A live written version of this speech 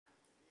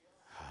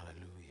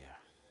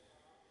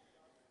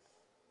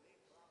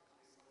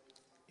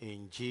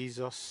In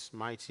Jesus'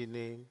 mighty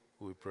name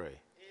we pray.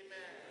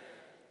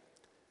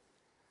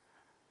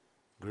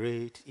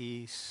 Great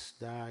is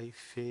thy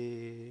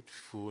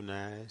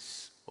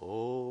faithfulness,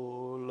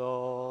 O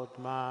Lord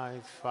my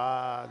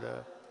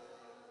Father.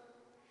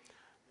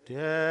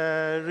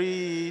 There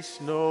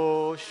is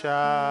no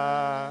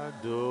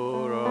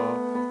shadow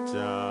of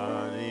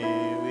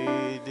turning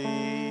with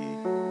thee.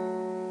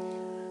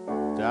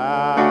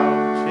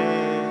 Thou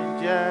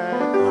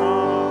changest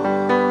not,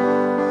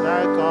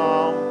 thy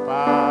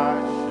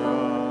compassion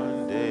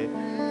they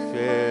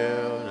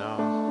fail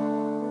not.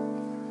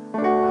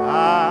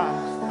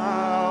 As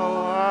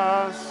thou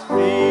hast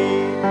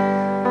been,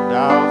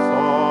 thou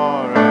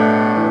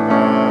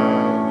forever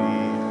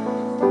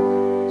wilt.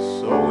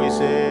 So we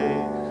say,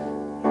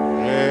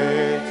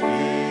 great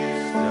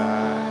is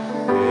thy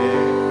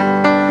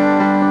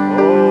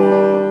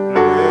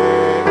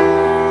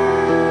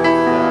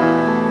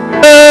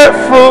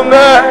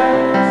faithfulness.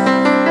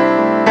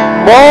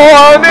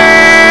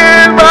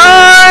 Morning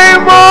by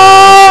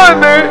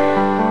morning,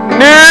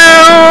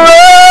 new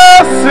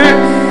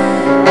mercies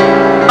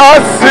I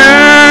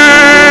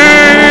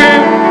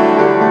see.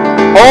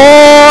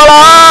 All I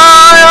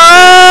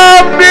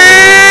have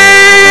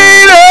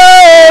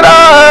needed, I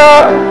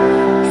have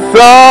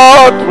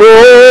sought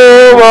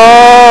through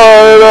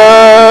my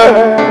life.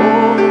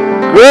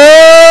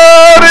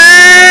 Great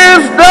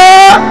is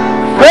thy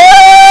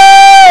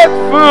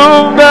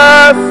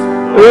faithfulness,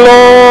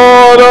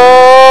 Lord,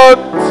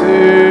 unto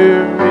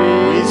me.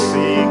 we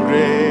sing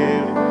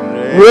great,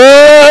 great.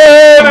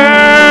 Great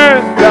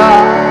is thy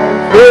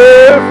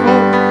faithfulness,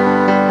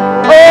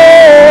 oh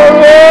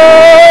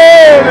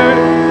Lord,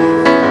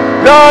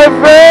 thy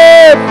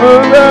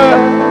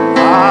faithfulness.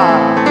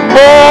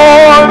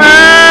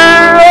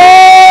 Morning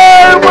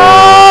by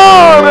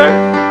morning,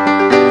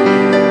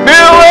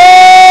 new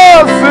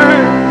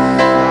mercies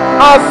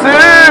I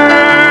see.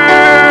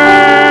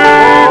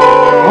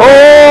 Oh,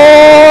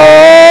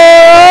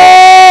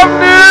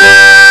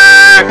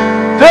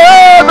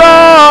 that I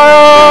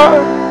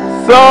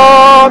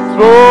sought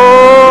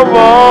through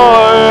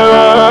my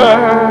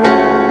life.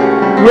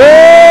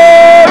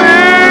 Great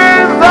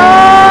is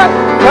thy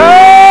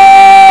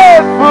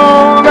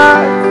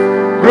faithfulness.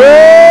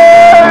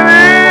 Great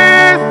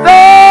is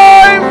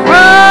thy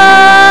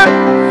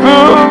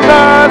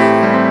faithfulness.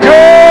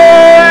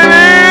 Great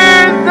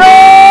is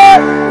thy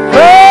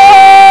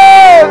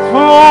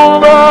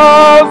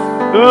faithfulness,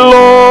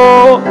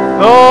 Lord,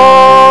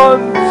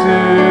 unto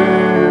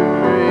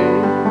me.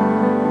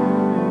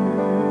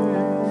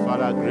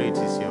 Father, great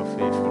is your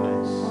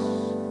faithfulness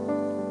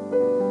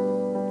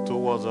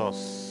towards us.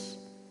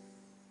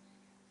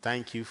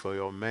 Thank you for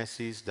your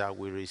mercies that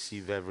we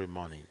receive every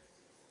morning.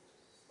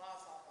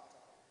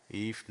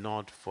 If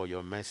not for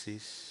your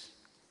mercies,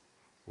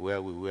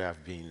 where we would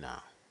have been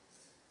now.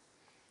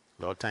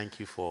 Lord, thank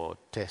you for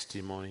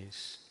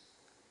testimonies.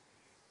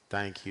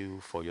 Thank you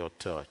for your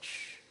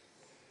touch.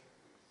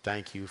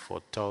 Thank you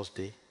for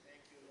Thursday.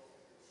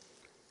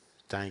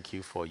 Thank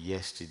you for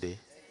yesterday.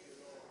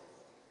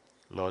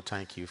 Lord,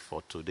 thank you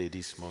for today,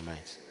 this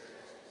moment.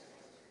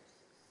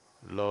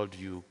 Lord,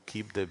 you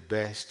keep the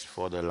best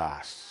for the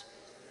last.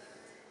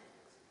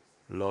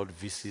 Lord,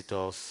 visit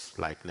us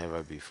like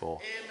never before.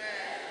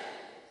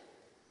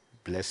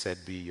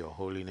 Blessed be your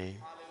holy name.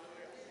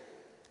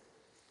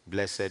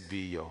 Blessed be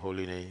your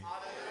holy name.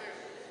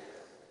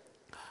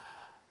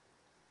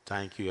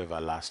 Thank you,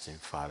 everlasting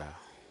Father.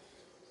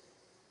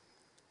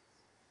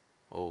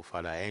 Oh,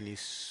 Father, any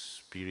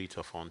spirit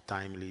of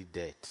untimely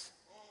death,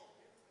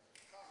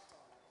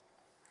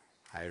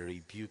 I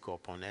rebuke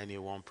upon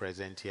anyone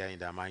present here in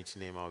the mighty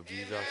name of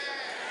Jesus.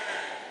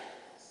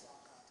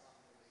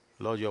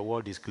 Lord, your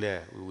word is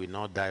clear. We will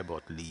not die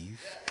but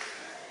live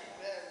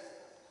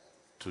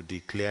to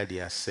declare the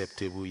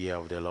acceptable year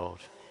of the Lord.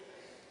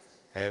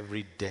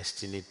 Every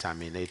destiny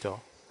terminator,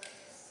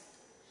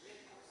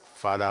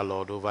 Father,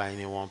 Lord, over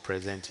anyone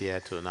present here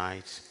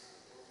tonight,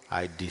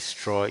 I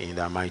destroy in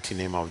the mighty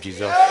name of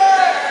Jesus.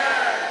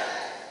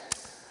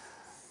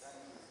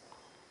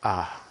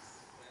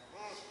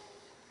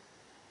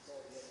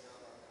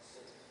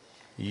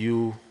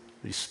 You,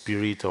 the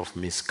spirit of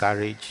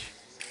miscarriage,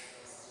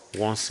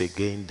 once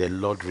again the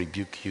Lord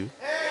rebuke you.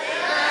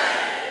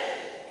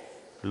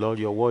 Lord,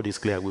 your word is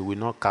clear. We will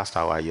not cast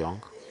our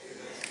young.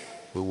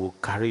 We will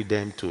carry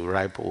them to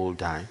ripe old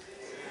time.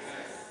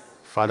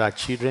 Father,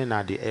 children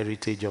are the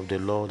heritage of the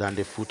Lord, and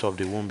the fruit of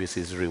the womb is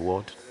his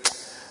reward.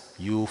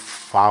 You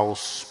foul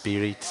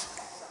spirit.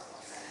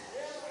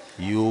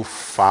 You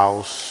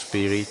foul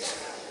spirit.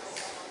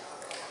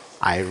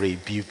 I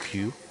rebuke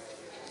you.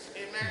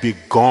 Be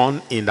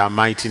gone in the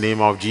mighty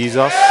name of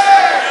Jesus.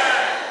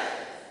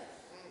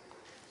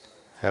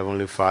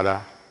 Heavenly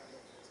Father,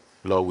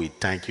 Lord, we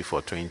thank you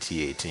for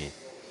 2018.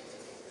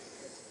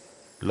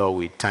 Lord,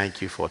 we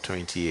thank you for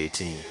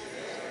 2018.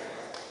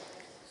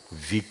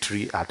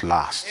 Victory at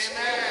last.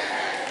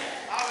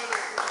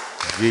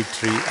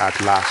 Victory at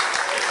last.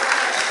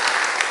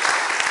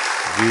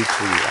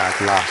 Victory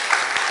at last.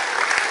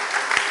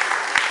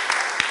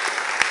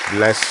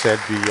 Blessed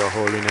be your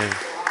holy name.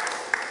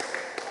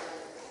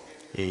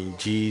 In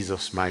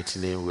Jesus' mighty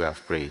name we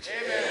have prayed.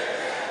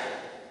 Amen.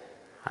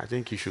 I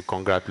think you should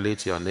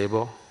congratulate your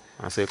neighbor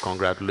and say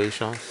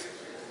congratulations.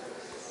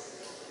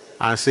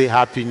 And say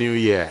Happy New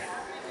Year.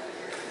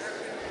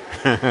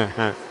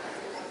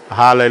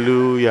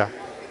 Hallelujah.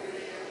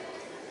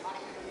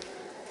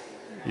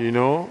 You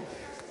know,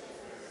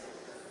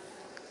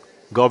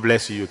 God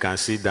bless you. You can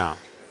sit down.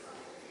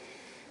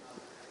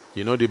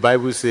 You know, the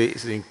Bible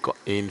says in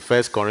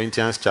 1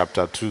 Corinthians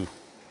chapter 2,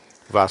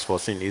 verse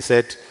 14, it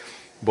said,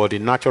 but the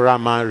natural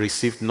man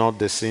received not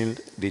the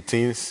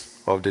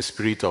things of the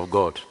Spirit of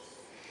God,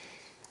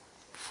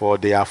 for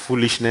they are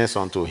foolishness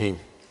unto him.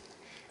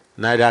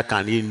 Neither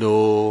can he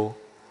know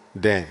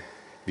them,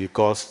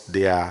 because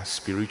they are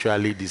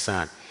spiritually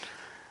discerned.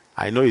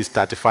 I know it's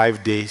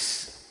 35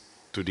 days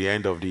to the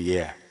end of the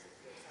year,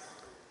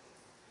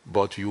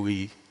 but you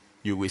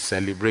will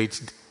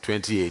celebrate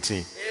 2018.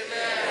 Amen.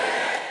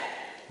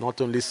 Not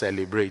only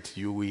celebrate,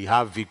 you will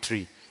have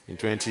victory in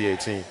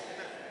 2018. I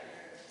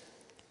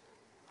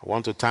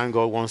want to thank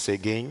God once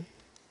again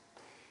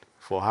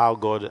for how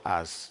God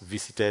has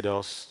visited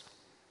us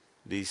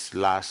these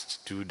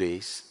last 2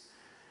 days.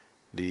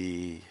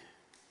 The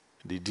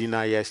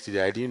dinner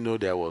yesterday, I didn't know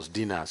there was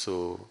dinner,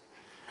 so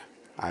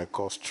I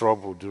caused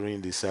trouble during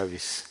the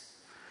service.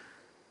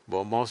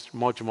 But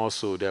much more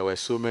so, there were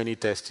so many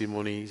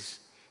testimonies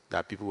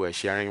that people were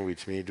sharing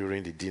with me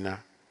during the dinner.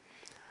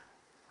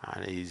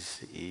 And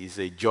it's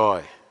a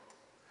joy.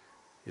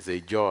 It's a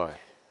joy.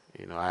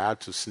 You know, I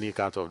had to sneak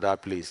out of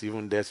that place,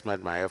 even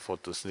despite my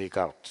effort to sneak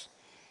out.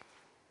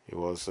 It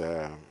was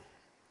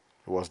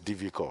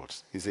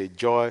difficult. It's a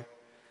joy.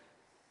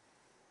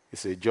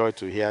 It's a joy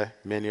to hear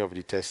many of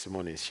the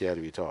testimonies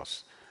shared with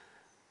us.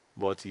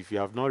 But if you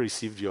have not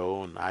received your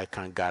own, I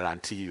can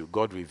guarantee you,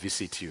 God will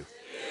visit you.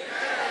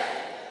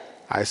 Amen.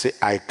 I say,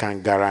 I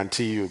can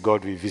guarantee you,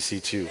 God will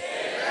visit you. Amen.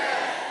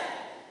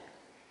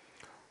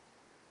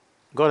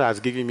 God has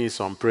given me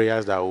some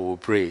prayers that we will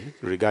pray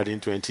regarding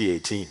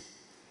 2018.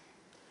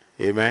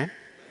 Amen? Amen.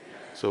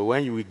 So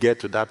when you will get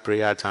to that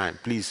prayer time,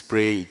 please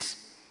pray it.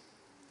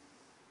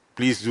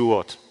 Please do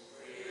what?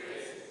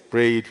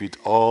 Pray it with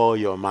all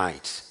your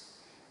might.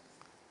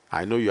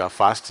 I know you are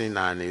fasting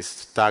and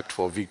it's tagged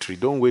for victory.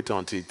 Don't wait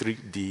until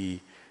the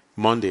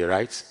Monday,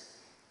 right?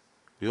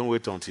 You don't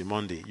wait until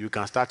Monday. You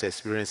can start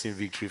experiencing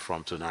victory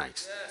from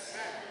tonight. Yes.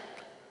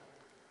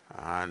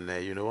 And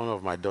you know, one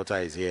of my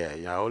daughters is here.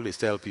 I always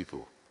tell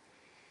people,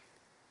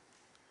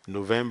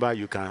 November,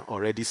 you can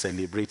already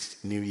celebrate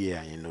New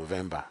Year in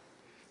November.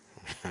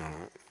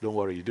 Don't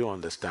worry, you don't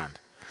understand.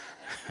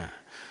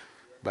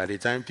 By the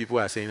time people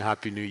are saying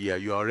Happy New Year,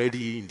 you're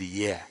already in the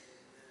year.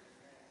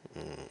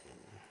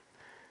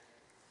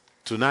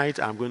 Tonight,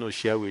 I'm going to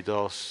share with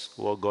us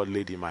what God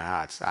laid in my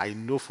heart. I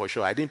know for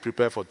sure. I didn't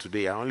prepare for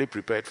today. I only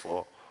prepared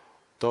for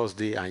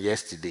Thursday and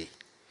yesterday.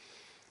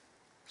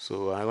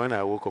 So when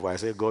I woke up, I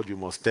said, God, you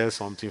must tell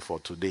something for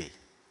today.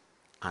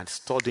 And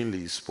suddenly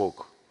he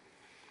spoke.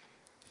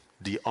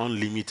 The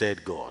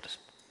unlimited God.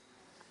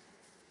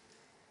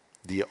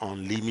 The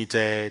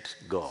unlimited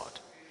God.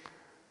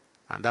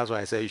 And that's why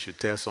I said you should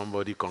tell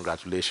somebody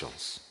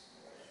congratulations.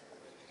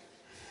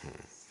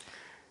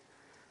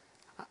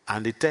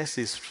 And the text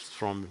is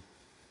from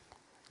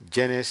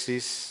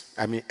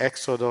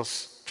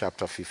Exodus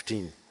chapter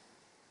 15.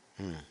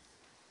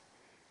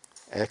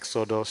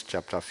 Exodus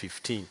chapter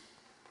 15.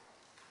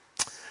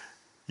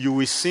 You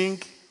will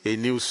sing a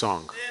new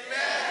song. Amen.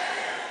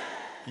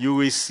 You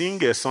will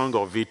sing a song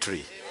of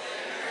victory.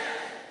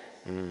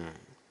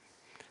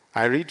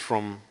 I read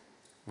from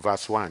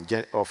verse 1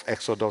 of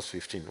Exodus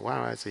 15. Why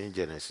am I saying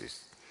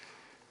Genesis?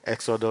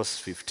 Exodus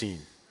 15.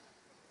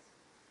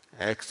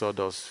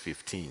 Exodus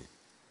 15.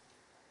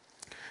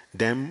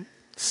 Then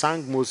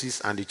sang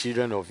Moses and the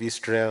children of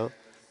Israel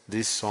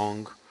this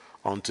song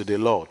unto the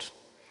Lord,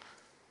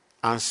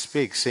 and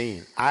spake,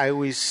 saying, I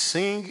will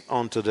sing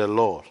unto the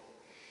Lord,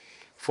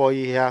 for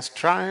he has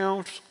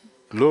triumphed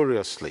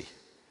gloriously.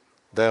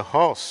 The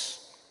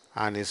horse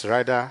and his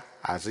rider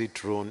has he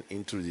thrown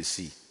into the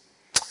sea.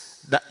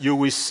 That you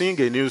will sing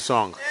a new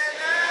song. Amen.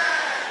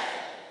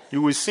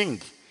 You will sing.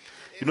 Amen.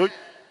 You know,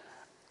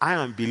 I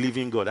am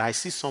believing God. I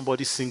see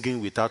somebody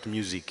singing without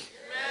music.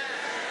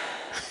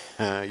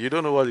 You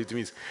don't know what it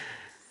means.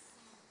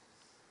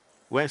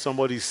 When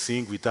somebody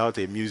sings without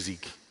a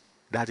music,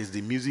 that is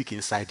the music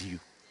inside you.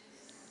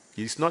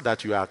 It's not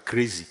that you are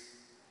crazy.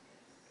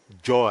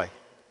 Joy.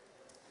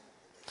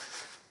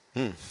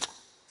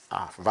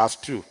 Verse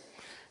 2.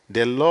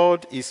 The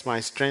Lord is my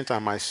strength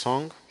and my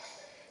song,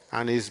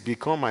 and is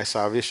become my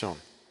salvation.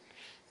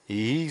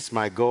 He is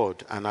my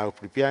God, and I will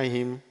prepare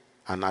him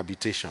an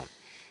habitation.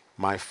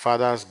 My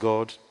father's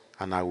God,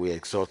 and I will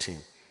exalt him.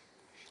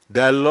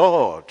 The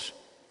Lord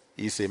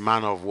is a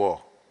man of war.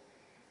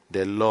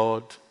 The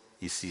Lord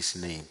is his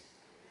name.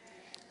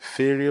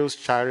 Pharaoh's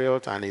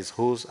chariot and his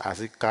host as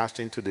he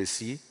cast into the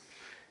sea.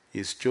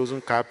 His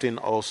chosen captain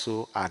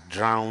also are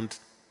drowned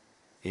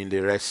in the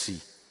Red Sea.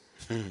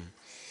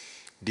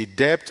 The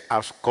depth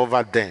has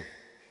covered them.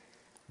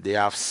 They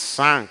have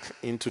sunk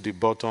into the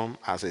bottom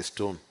as a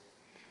stone.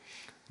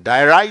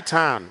 Thy right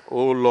hand,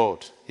 O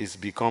Lord, is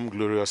become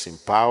glorious in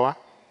power.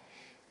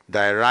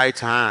 Thy right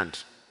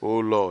hand, O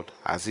Lord,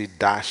 has it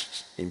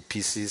dashed in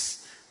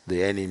pieces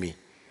the enemy.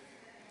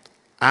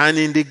 And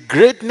in the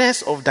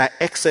greatness of thy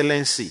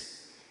excellency,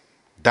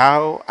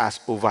 thou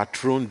hast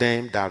overthrown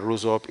them that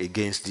rose up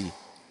against thee.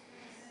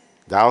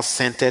 Thou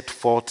sentest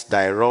forth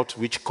thy wrath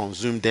which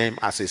consumed them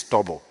as a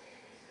stubble.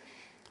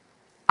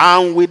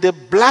 And with the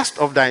blast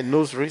of thy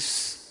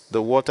nostrils,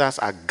 the waters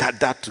are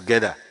gathered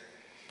together.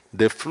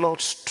 The flood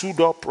stood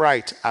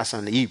upright as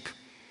an heap,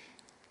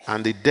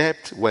 and the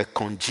depths were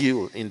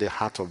congealed in the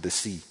heart of the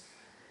sea.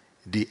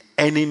 The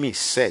enemy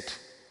said,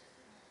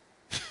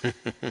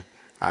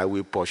 I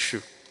will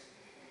pursue,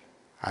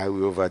 I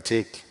will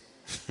overtake,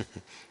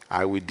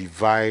 I will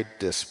divide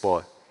the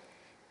spoil.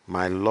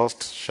 My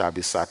lust shall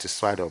be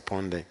satisfied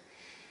upon them,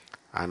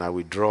 and I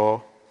will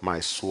draw my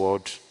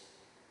sword,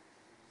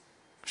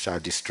 shall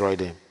destroy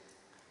them.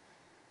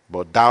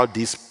 But thou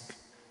didst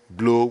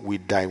blow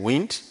with thy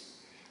wind,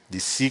 the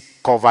sea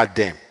covered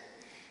them.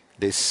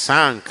 They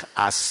sank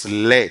as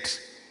lead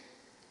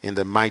in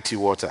the mighty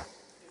water.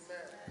 Amen.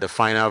 The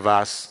final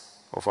verse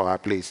of our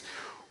place.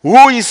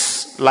 Who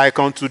is like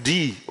unto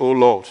thee, O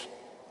Lord,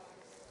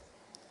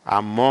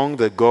 among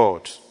the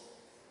gods?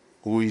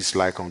 Who is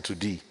like unto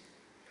thee?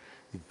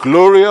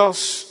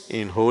 Glorious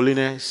in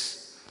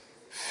holiness,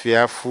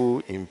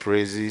 fearful in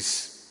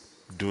praises,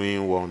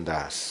 doing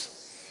wonders.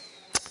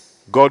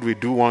 God will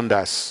do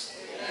wonders.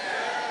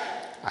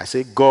 Amen. I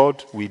say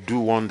God will do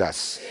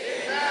wonders.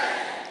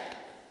 Amen.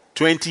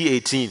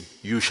 2018,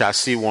 you shall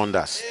see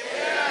wonders.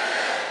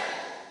 Amen.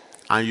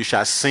 And you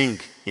shall sing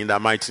in the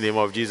mighty name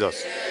of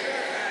Jesus.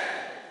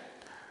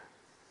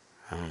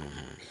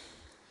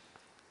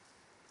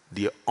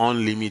 The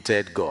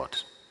unlimited God.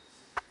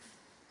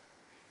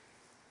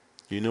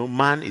 You know,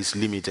 man is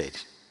limited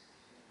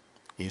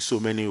in so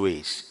many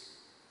ways.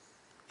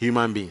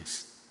 Human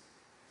beings,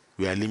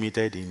 we are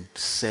limited in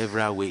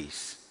several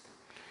ways.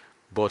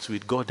 But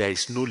with God, there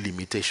is no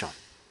limitation.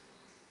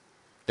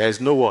 There is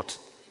no what?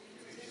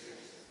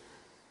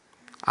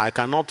 I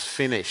cannot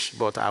finish,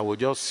 but I will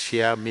just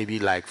share maybe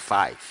like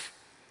 5.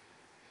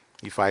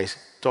 If I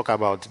talk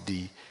about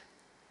the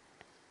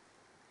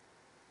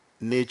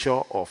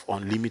nature of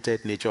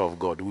unlimited nature of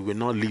God, we will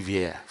not live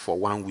here for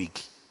 1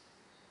 week.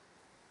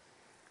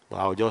 But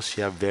I'll just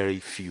share very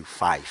few,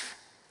 5.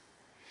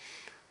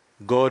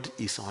 God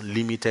is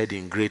unlimited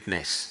in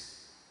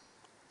greatness.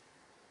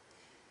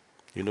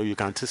 You know, you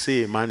can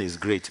say a man is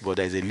great, but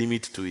there's a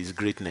limit to his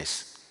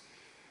greatness.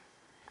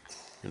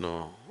 You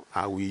know,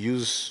 I will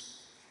use,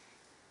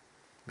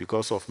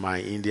 because of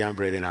my Indian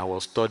brethren, I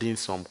was studying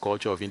some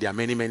culture of India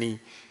many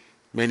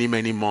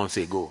months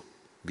ago.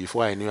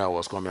 Before I knew I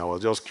was coming, I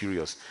was just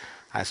curious.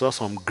 I saw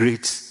some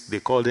greats, they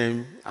call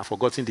them, I've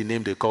forgotten the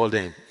name they call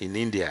them in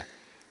India.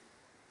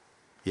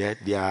 Yeah,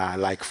 there are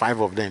like 5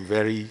 of them,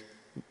 very,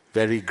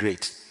 very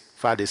great. In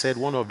fact, they said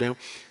one of them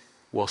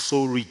was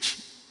so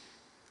rich,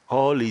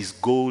 all his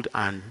gold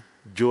and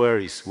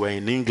jewelries were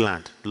in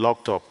England,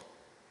 locked up.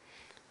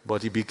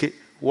 But he became,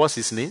 what's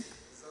his name?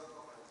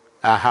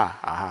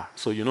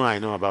 So you know I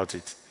know about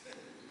it.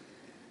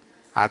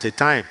 At a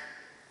time,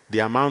 the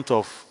amount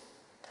of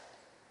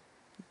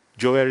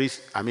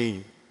jewelries,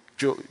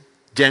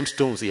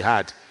 gemstones he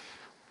had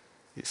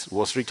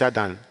was richer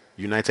than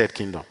United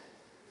Kingdom.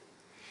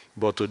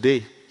 But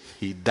today,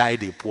 he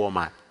died a poor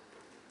man.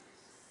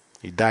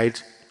 He died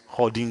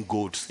hoarding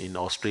golds in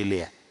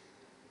Australia.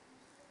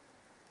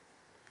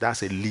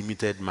 That's a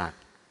limited man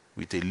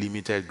with a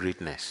limited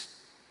greatness.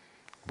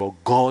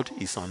 But God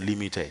is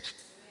unlimited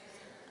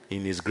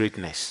in his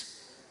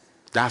greatness.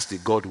 That's the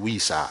God we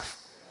serve.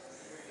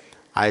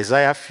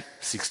 Isaiah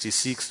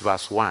 66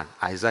 verse 1.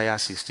 Isaiah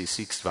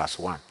 66 verse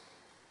 1.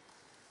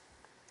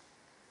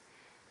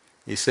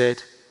 He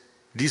said,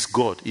 this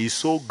God is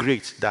so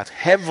great that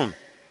heaven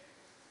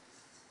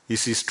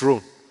is his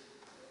throne.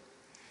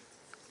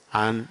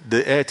 And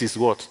the earth is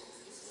what?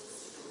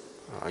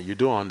 You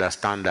don't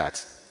understand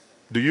that.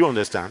 Do you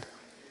understand?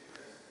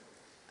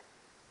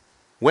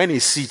 When he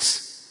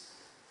sits,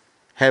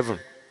 heaven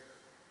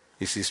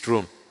is his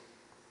throne.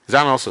 Is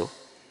that not so?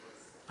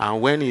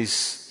 And when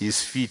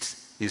his feet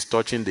is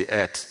touching the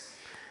earth,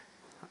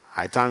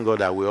 I thank God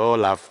that we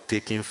all have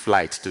taken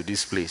flight to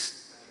this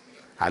place.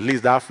 At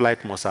least that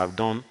flight must have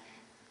done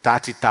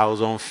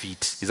 30,000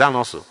 feet. Is that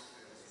not so?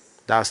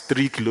 That's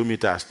 3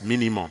 kilometers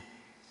minimum.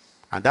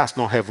 And that's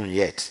not heaven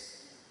yet.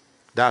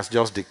 That's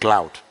just the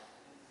cloud.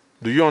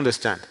 Do you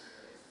understand?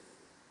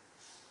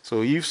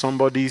 So if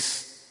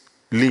somebody's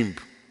limb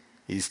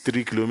is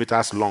 3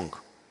 kilometers long,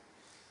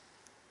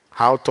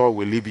 how tall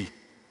will he be?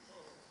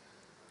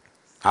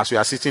 As you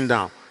are sitting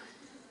down,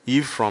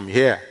 if from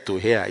here to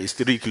here is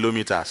 3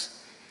 kilometers,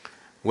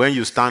 when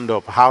you stand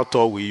up, how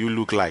tall will you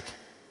look like?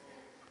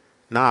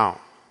 Now,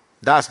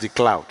 that's the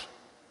cloud.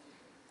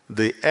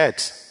 The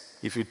earth,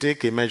 if you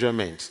take a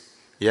measurement,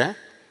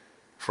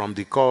 from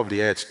the core of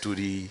the earth to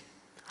the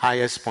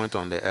highest point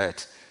on the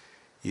earth,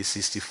 is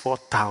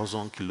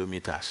 64,000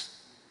 kilometers.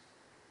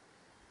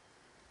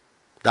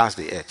 That's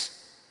the earth.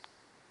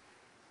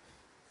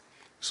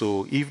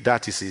 So if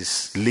that is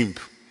his limb,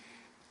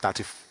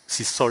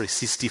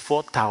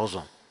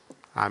 64,000.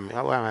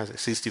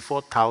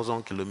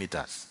 64,000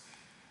 kilometers.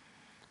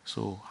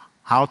 So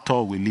how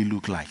tall will he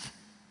look like?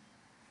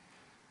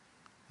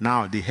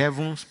 Now the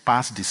heavens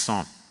pass the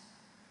sun.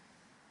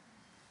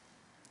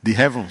 The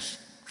heavens,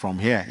 from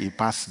here, it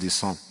passes the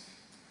sun.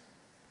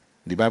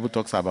 The Bible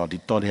talks about the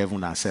third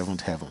heaven and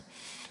seventh heaven.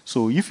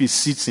 So if he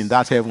sits in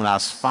that heaven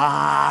as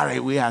far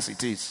away as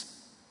it is,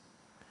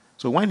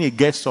 so when he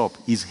gets up,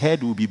 his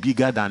head will be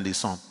bigger than the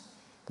sun,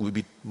 will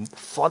be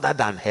further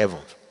than heaven.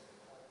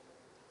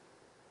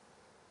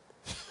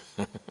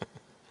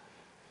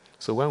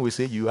 So when we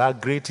say you are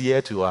great,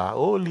 yet you are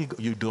holy,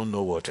 you don't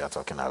know what you are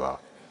talking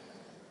about.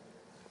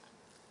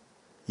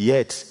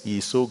 Yet he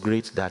is so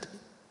great that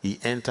he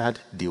entered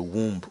the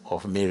womb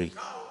of Mary.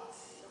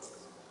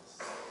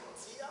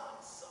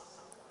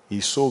 He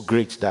is so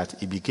great that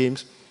he became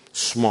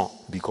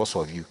small because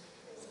of you,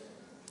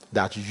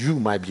 that you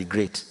might be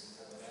great.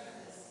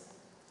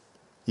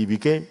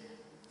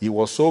 He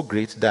was so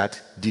great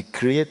that the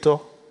Creator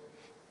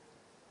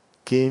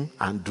came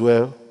and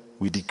dwelt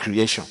with the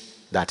creation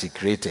that he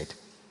created.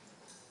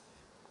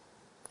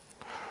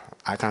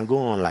 I can go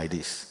on like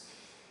this.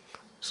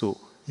 So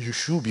you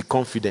should be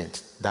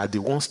confident that the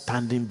one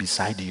standing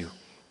beside you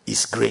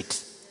is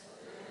great.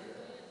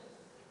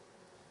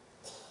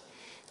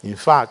 In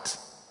fact,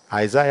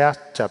 Isaiah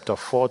chapter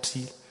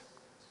 40,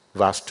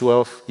 verse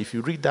 12, if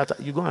you read that,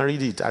 you go and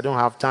read it. I don't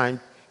have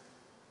time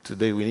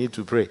today. We need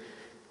to pray.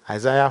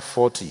 Isaiah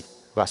 40,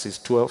 verses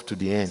 12 to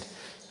the end.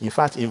 In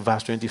fact, in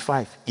verse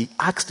 25, he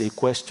asked a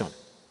question.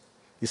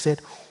 He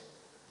said,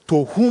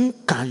 to whom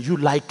can you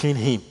liken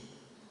him? He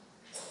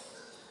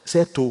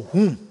said, to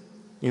whom?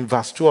 In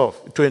verse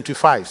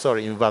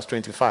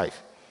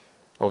 25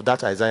 of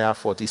that Isaiah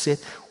 40, he said,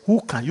 who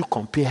can you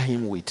compare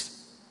him with?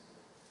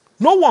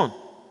 No one.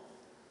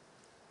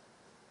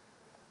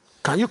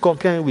 Can you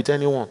compare him with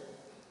anyone?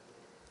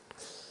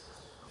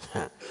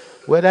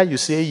 Whether you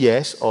say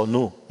yes or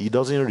no, it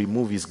doesn't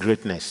remove his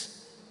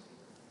greatness.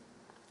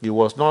 He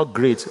was not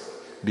great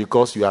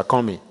because you are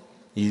coming.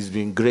 He's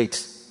been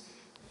great.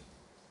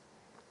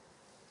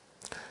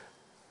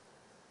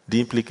 The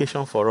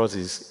implication for us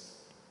is,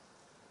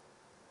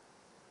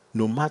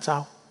 no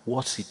matter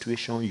what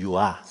situation you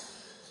are,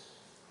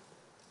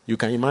 you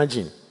can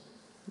imagine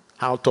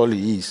how tall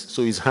he is.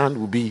 So his hand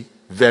will be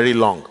very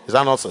long. Is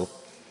that not so?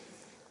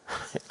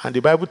 And the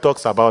Bible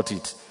talks about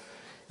it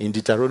in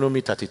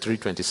Deuteronomy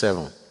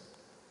 33:27.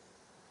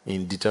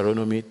 In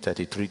Deuteronomy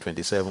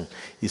 33:27,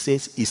 it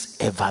says, his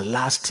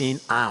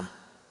everlasting arm.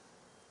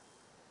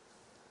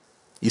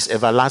 His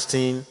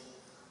everlasting.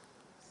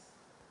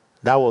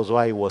 That was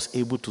why he was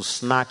able to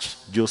snatch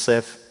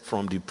Joseph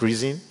from the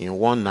prison in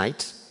one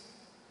night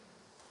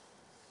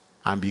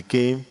and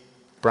became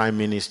prime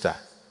minister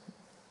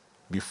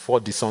before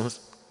the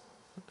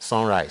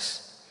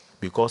sunrise.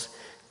 Because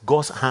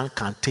God's hand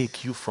can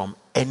take you from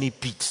any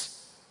pit.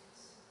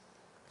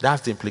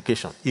 That's the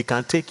implication. He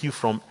can take you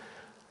from,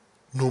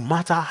 no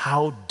matter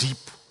how deep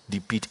the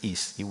pit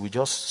is, he will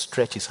just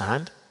stretch his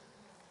hand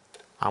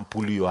and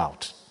pull you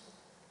out.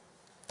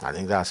 I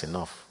think that's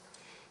enough.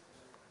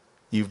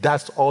 If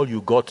that's all you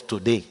got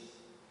today,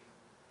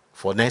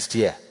 for next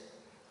year,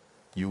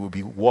 you will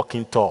be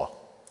walking tall.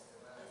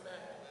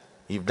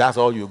 If that's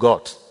all you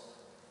got.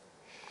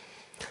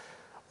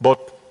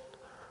 But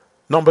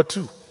number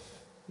 2,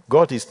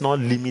 God is not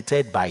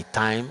limited by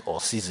time or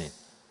season.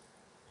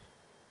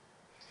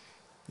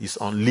 He's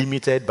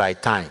unlimited by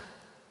time.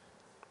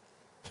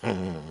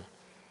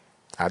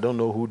 I don't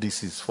know who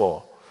this is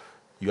for.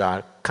 You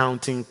are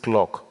counting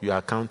clock, you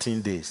are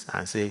counting days,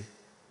 and say,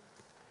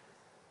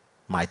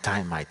 my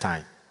time, my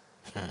time.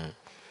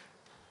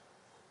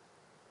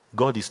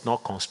 God is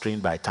not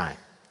constrained by time.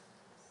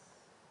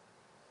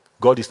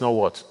 God is not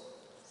what?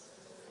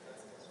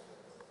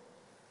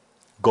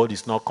 God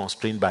is not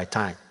constrained by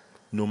time.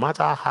 No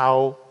matter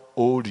how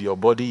old your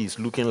body is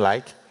looking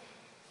like,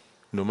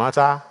 no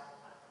matter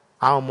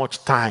how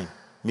much time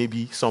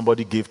maybe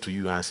somebody gave to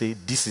you and say,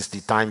 this is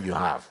the time you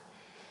have.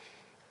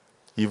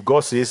 If God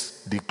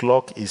says the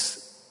clock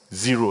is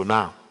 0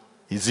 now,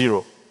 it's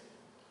 0.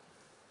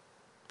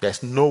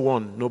 There's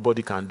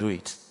nobody can do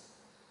it.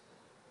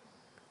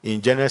 In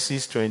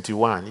Genesis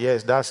 21,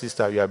 yes, that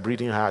sister, you are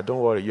breathing hard.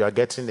 Don't worry, you are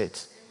getting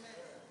it.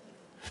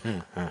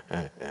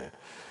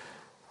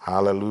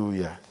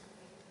 Hallelujah.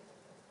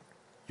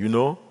 You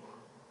know,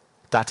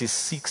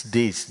 36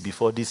 days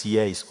before this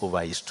year is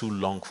over is too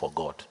long for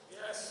God.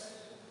 Yes.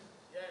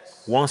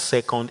 1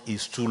 second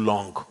is too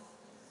long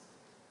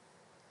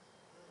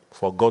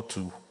for God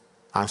to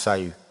answer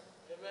you.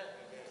 Amen.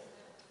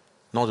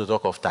 Not to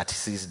talk of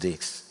 36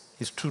 days.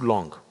 It's too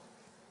long.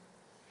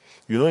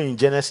 You know, in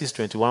Genesis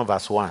 21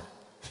 verse 1,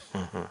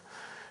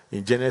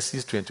 in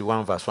Genesis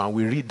 21 verse 1,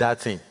 we read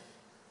that thing.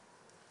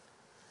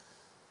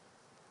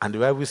 And the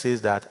Bible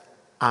says that,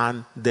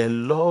 and the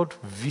Lord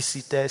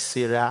visited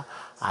Sarah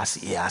as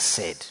he has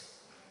said.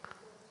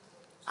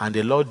 And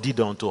the Lord did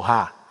unto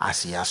her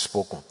as he has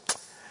spoken.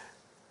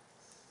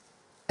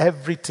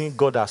 everything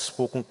God has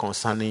spoken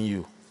concerning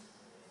you,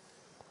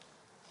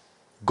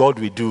 God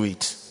will do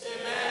it.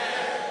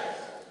 Amen.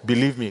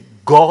 Believe me,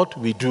 God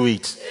will do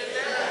it.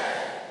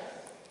 Amen.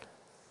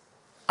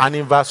 And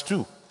in verse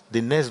 2,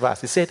 the next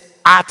verse, he said,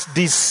 at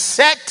the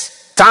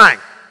set time.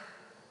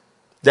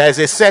 There is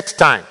a set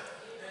time.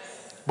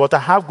 But I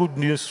have good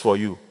news for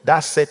you.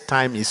 That set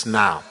time is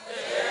now.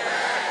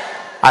 Amen.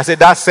 I said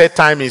that set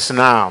time is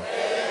now.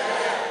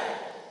 Amen.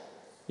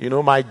 You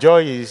know, my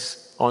joy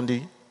is on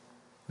the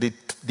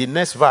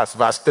next verse,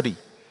 verse 3.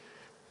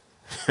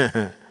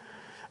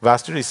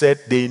 Verse 3 said,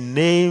 they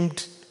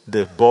named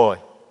the boy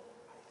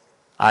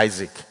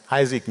Isaac.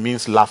 Isaac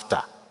means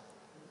laughter.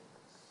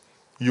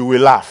 You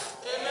will laugh.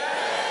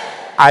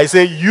 Amen. I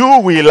say, you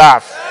will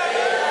laugh.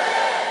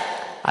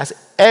 Amen. I say,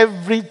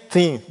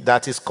 everything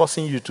that is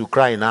causing you to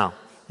cry now,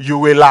 you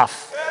will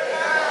laugh.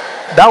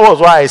 Amen. That was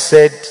why I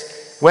said,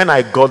 when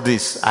I got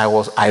this,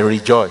 I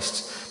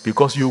rejoiced.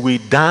 Because you will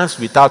dance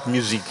without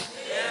music.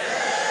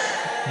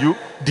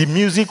 The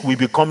music will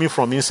be coming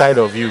from inside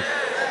of you.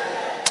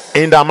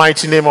 In the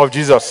mighty name of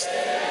Jesus.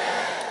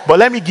 But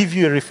let me give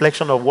you a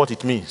reflection of what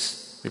it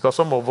means. Because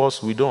some of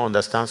us, we don't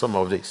understand some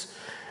of this.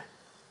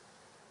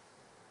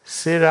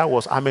 Sarah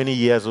was how many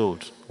years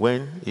old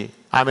when he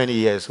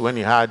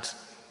had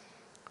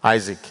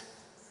Isaac?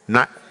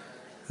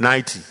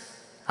 90.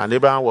 And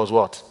Abraham was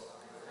what?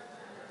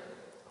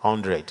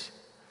 100.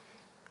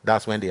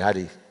 That's when they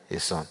had a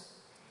son.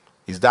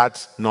 Is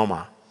that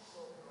normal?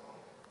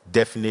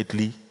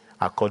 Definitely,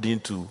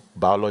 according to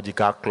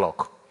biological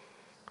clock,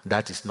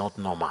 that is not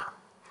normal.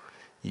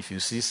 If you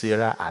see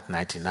Sarah at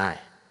 99,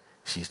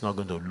 she's not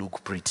going to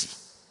look pretty.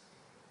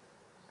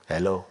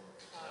 Hello?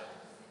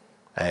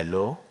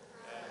 Hello?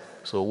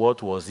 So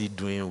what was he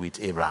doing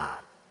with Abraham?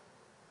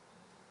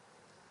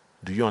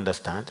 Do you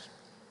understand?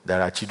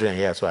 There are children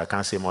here, so I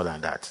can't say more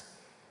than that.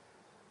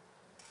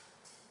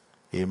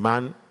 A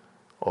man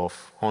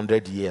of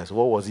 100 years,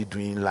 what was he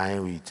doing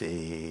lying with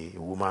a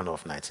woman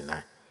of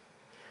 99?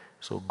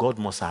 So God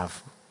must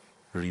have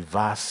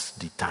reversed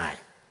the time.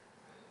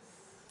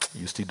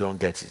 You still don't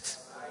get it.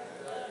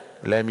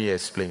 Let me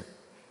explain.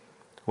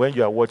 When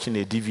you are watching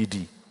a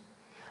DVD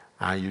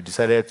and you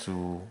decided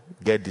to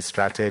get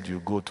distracted, you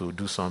go to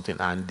do something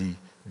and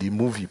the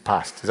movie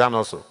passed. Is that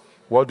not so?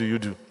 What do?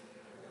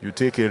 You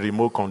take a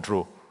remote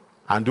control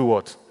and do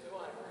what?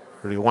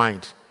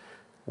 Rewind.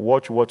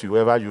 Watch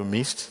whatever you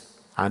missed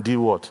and do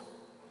what?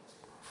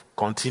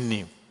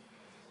 Continue.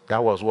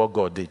 That was what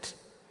God did.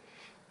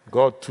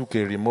 God took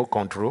a remote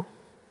control,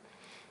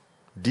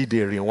 did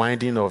a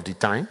rewinding of the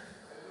time.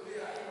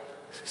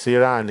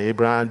 Sarah and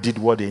Abraham did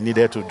what they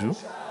needed to do,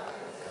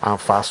 and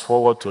fast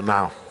forward to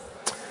now.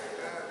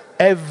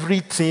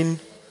 Everything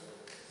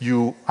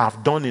you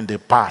have done in the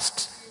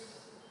past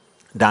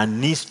that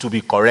needs to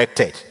be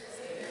corrected,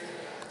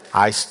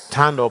 I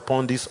stand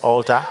upon this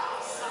altar.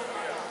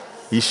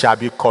 It shall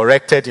be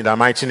corrected in the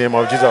mighty name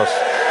of Jesus.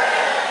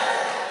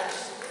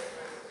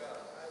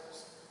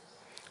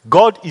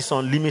 God is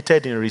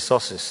unlimited in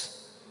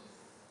resources.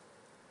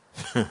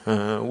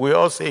 We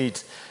all say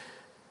it.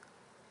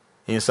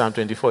 In Psalm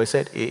 24, he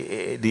said,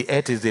 the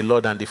earth is the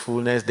Lord and the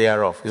fullness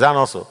thereof. Is that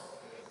not so?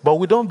 But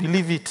we don't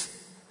believe it.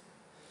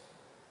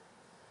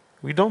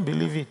 We don't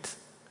believe it.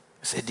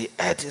 He said, the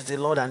earth is the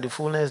Lord and the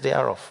fullness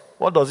thereof.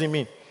 What does it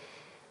mean?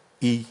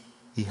 He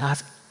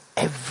has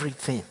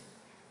everything.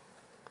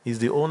 He's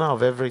the owner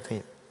of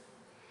everything.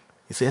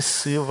 He says,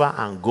 silver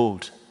and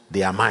gold,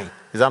 they are mine.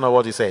 Is that not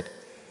what he said?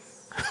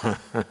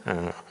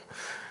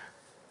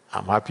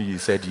 I'm happy you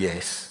said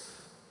yes.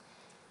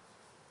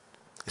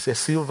 He says,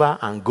 silver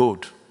and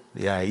gold,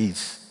 they are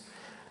his.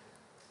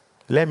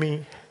 Let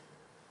me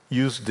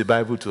use the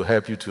Bible to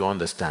help you to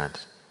understand.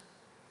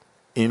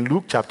 In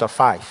Luke chapter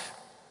 5,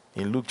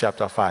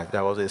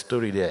 there was a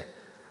story there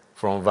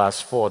from verse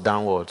 4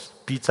 downwards.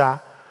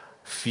 Peter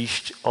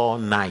fished all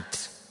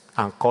night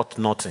and caught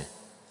nothing.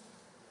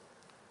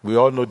 We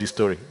all know the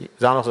story. Is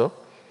that not so?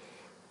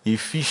 He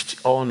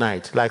fished all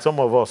night, like some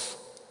of us.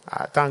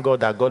 I thank God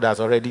that God has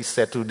already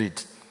settled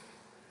it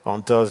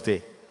on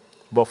Thursday.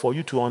 But for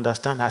you to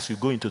understand as you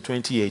go into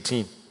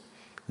 2018,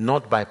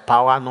 not by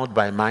power, not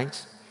by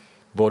might,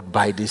 but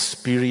by the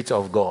Spirit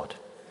of God.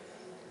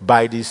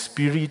 By the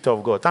Spirit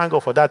of God. Thank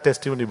God for that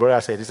testimony the brother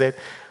said. He said,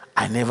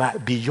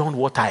 beyond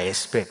what I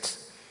expect,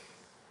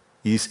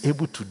 he is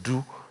able to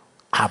do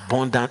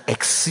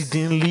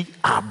exceedingly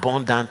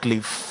abundantly,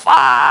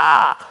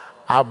 far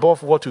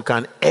above what you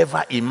can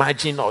ever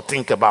imagine or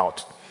think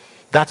about.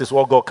 That is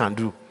what God can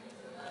do.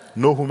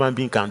 No human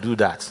being can do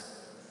that.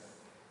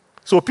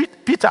 So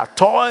Peter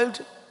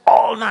toiled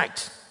all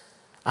night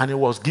and he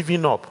was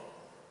giving up.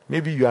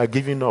 Maybe you are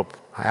giving up.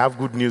 I have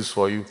good news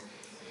for you.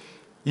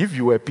 If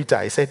you were Peter,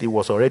 he said he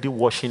was already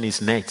washing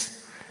his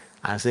nets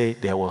and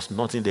said there was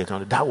nothing they can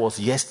do. That was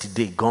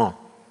yesterday, gone.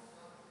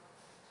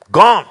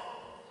 Gone.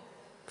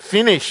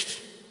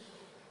 Finished.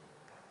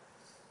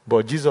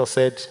 But Jesus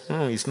said,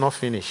 it's not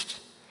finished.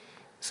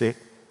 Say,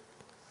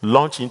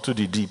 launch into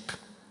the deep.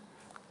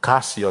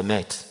 Cast your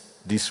net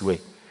this way.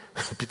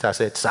 Peter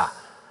said, sir,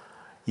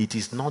 it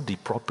is not the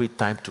proper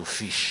time to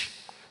fish.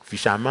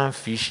 Fishermen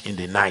fish in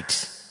the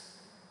night.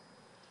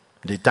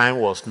 The time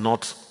was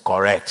not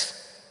correct.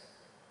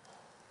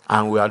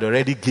 And we had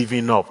already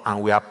given up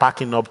and we are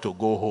packing up to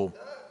go home.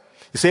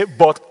 He said,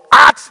 but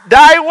at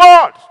thy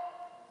word.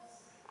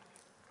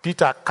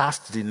 Peter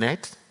cast the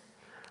net.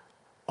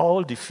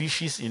 All the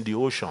fishes in the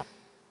ocean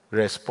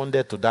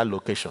responded to that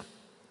location.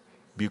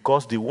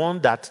 Because the one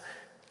that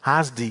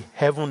has the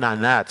heaven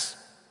and earth,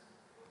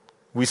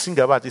 we sing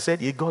about, he said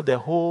he got the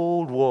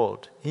whole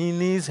world in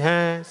his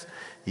hands.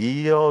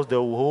 He holds the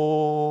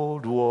whole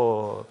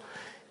world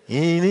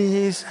in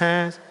his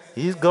hands.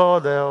 He's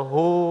got the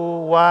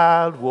whole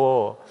wide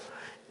world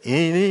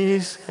in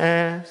his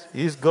hands.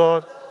 He's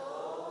got.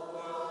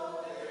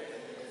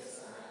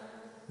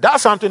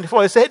 That's Psalm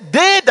 24. He said,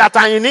 they that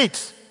are in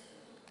it,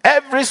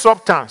 every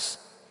substance,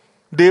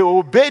 they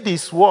obey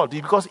this word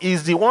because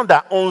he's the one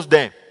that owns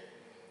them.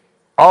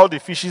 All the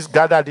fishes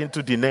gathered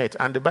into the net.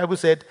 And the Bible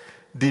said,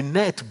 the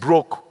net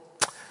broke.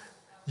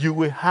 You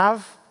will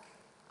have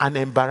an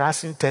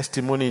embarrassing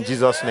testimony in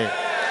Jesus' name.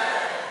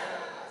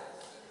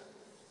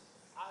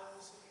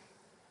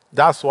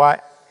 That's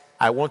why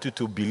I want you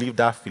to believe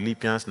that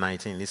Philippians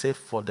 19. He said,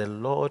 for the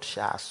Lord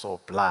shall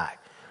supply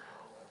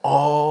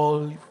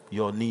all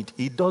your need.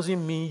 It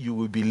doesn't mean you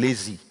will be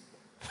lazy.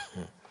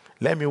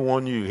 Let me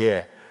warn you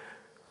here.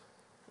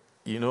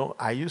 You know,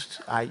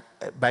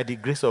 by the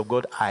grace of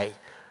God, I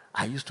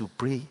used to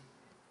pray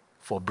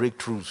for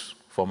breakthroughs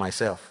for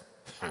myself.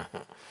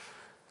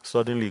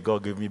 Suddenly,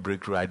 God gave me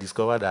breakthrough. I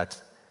discovered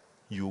that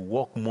you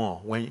work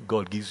more when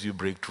God gives you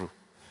breakthrough.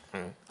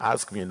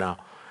 Ask me now.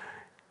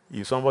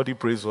 If somebody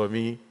prays for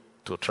me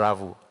to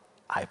travel,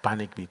 I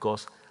panic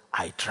because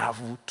I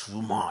travel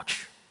too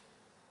much.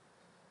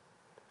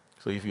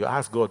 So if you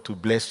ask God to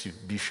bless you,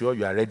 be sure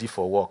you are ready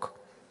for work.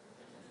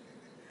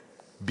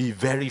 Be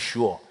very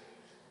sure.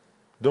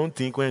 Don't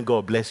think when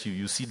God bless you,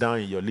 you sit down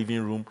in your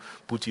living room,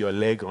 put your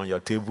leg on your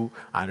table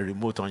and a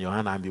remote on your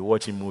hand and be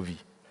watching movie.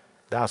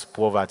 That's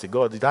poverty.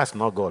 God, that's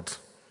not God.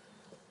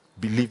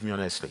 Believe me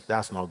honestly,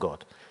 that's not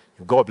God.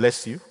 If God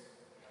bless you,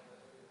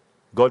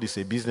 God is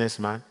a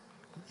businessman.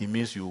 It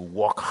means you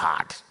work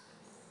hard.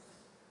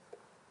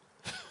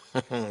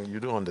 You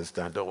don't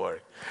understand, don't worry.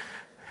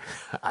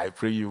 I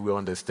pray you will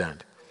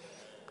understand.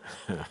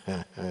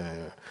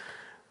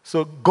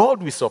 So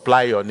God will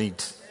supply your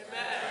needs.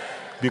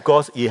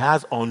 Because he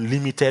has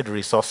unlimited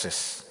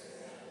resources.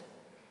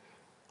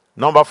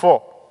 Number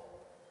 4.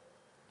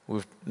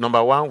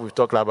 Number 1, we've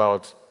talked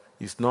about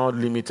it's not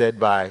limited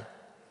by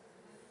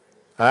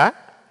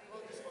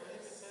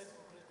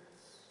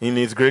in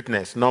its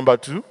greatness. Number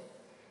 2.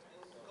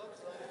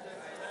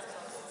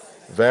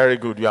 Very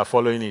good, you are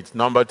following it.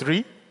 Number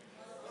 3,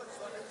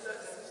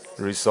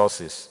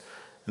 resources.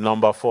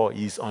 Number 4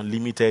 is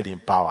unlimited in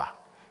power.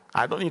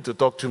 I don't need to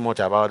talk too much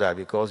about that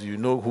because you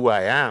know who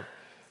I am.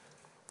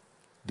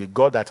 The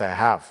God that I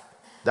have.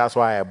 That's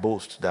why I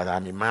boast that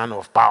I'm a man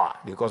of power,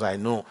 because I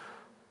know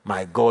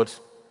my God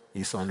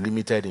is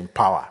unlimited in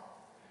power.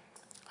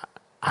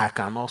 I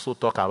can also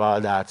talk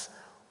about that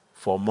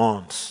for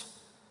months.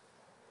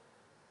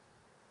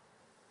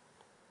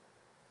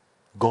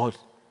 God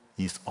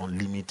is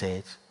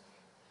unlimited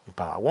in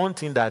power. One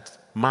thing that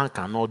man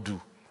cannot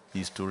do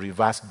is to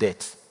reverse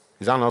death.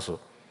 Is that not so?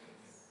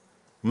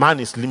 Man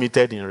is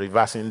limited in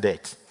reversing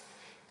death.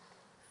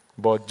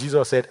 But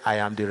Jesus said, I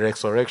am the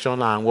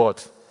resurrection and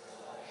what?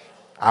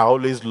 I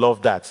always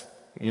love that.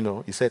 You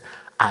know, he said,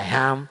 I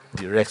am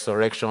the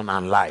resurrection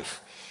and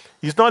life.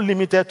 It's not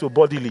limited to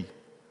bodily.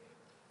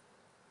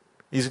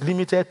 It's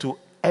limited to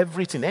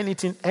everything,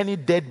 anything, any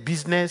dead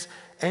business,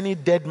 any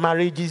dead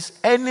marriages,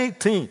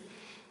 anything.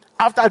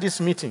 After this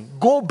meeting,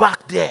 go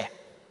back there.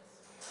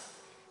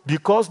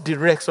 Because the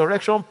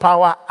resurrection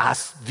power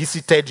has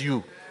visited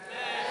you.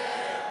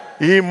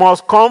 He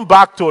must come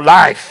back to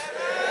life.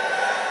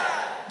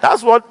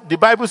 That's what the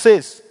Bible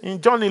says in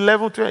John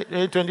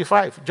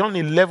 11:25. John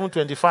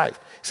 11:25. He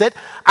said,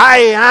 I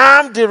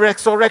am the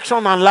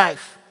resurrection and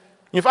life.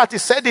 In fact, he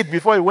said it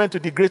before he went to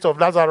the grave of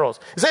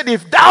Lazarus. He said,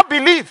 if thou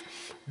believe,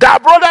 thy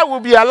brother will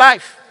be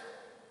alive.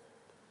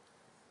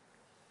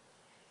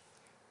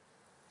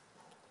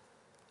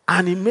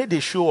 And he made a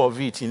show of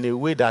it in a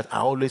way that I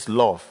always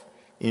love.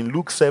 In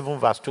Luke 7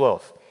 verse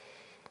 12.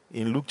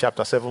 In Luke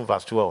chapter 7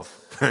 verse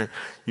 12.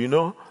 You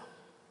know,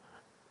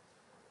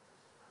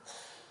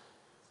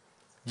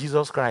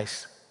 Jesus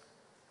Christ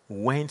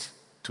went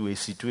to a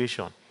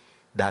situation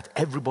that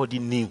everybody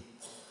knew.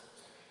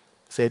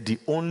 Said the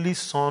only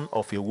son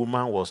of a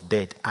woman was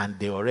dead, and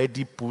they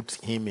already put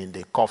him in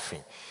the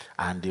coffin,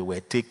 and they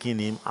were taking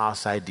him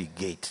outside the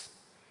gate.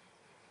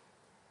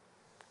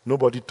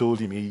 Nobody told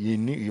him.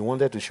 He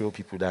wanted to show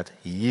people that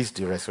he is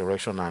the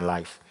resurrection and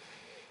life.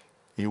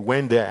 He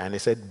went there and he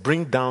said,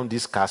 bring down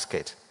this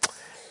casket.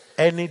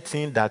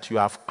 Anything that you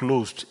have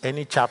closed,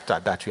 any chapter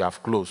that you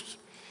have closed,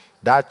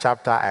 that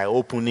chapter I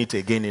open it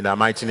again in the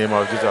mighty name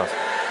of Jesus.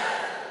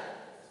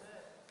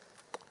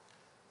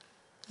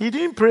 He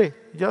didn't pray.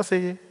 He just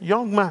said,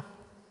 young man,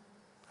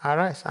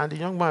 arise. And the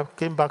young man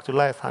came back to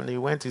life and he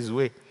went his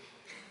way.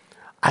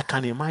 I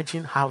can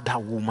imagine how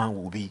that woman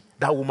will be.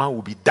 That woman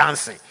will be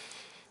dancing.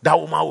 That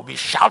woman will be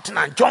shouting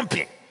and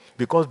jumping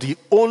because the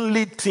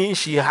only thing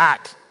she had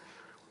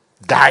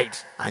died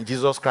and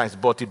Jesus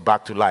Christ brought it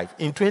back to life.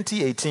 In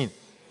 2018,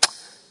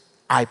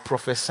 I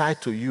prophesy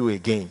to you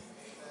again.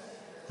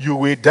 You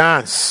will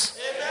dance.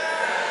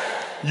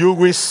 Amen. You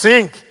will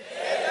sing.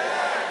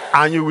 Amen.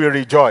 And you will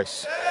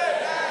rejoice. Amen.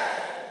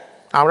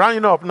 I'm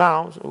rounding up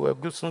now, so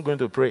we're soon going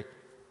to pray.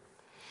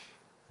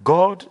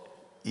 God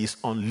is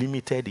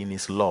unlimited in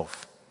his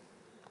love.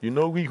 You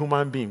know, we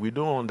human beings, we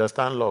don't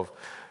understand love.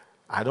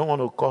 I don't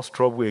want to cause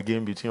trouble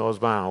again between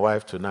husband and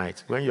wife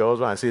tonight. When your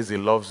husband says he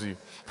loves you,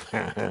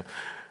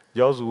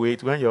 just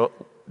wait.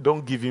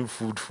 Don't give him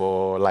food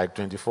for like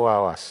 24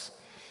 hours.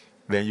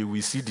 Then you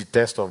will see the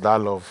test of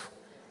that love.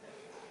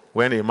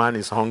 When a man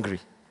is hungry.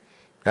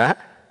 Eh?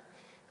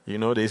 You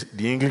know, the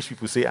English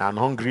people say, an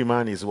hungry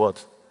man is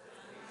what?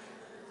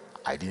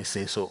 I didn't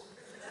say so.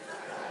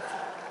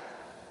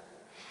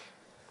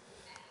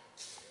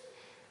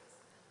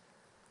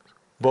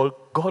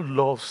 But God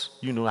loves,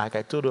 like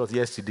I told us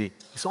yesterday,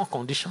 it's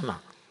unconditional.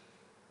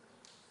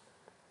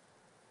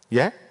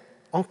 Yeah?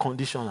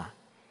 Unconditional.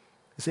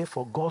 He said,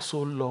 for God so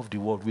loved the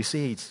world. We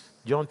say it,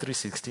 John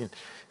 3:16. He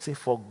said,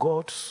 for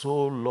God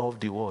so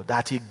loved the world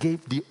that he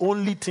gave the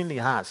only thing he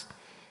has.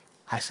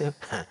 I said,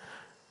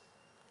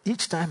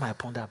 each time I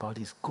ponder about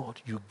this,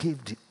 God, you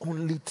gave the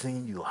only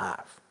thing you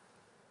have.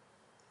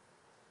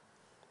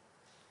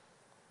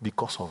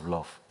 Because of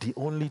love. The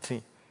only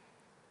thing.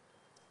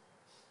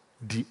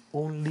 The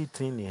only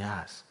thing he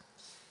has.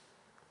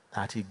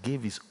 That he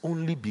gave his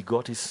only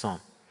begotten son.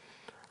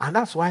 And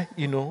that's why,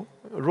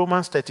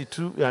 Romans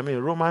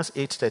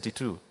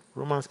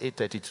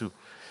 8:32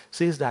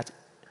 says that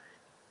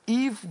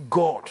if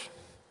God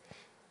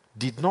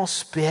did not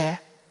spare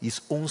his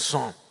own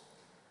son,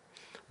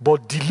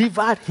 but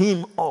delivered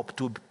him up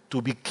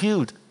to be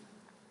killed,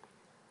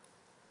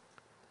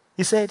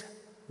 he said,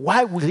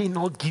 why will he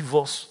not give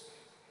us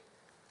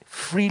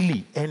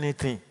freely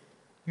anything?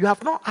 You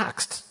have not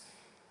asked.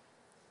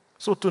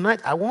 So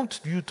tonight, I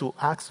want you to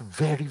ask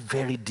very,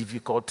 very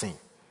difficult thing.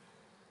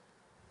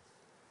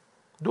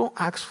 Don't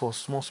ask for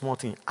small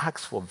thing.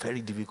 Ask for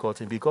very difficult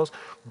thing because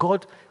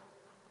God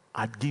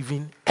had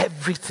given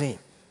everything.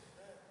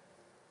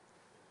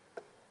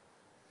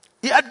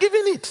 He had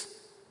given it.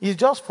 It's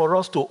just for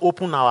us to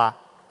open our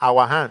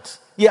hands.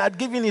 He had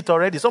given it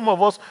already. Some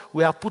of us,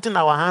 we are putting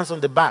our hands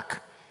on the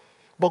back.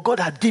 But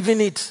God had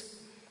given it.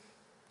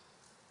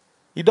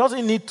 He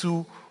doesn't need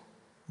to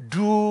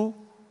do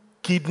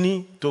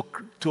kidney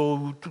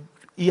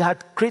he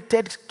had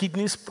created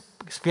kidney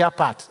spare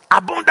parts.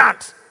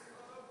 Abundant.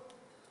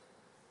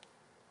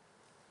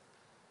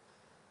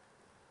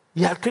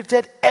 He had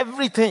created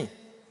everything.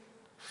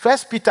 2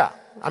 Peter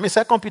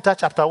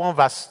chapter 1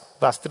 verse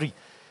 3.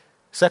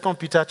 2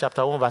 Peter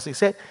chapter 1 verse 6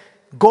 said,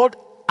 God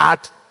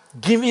had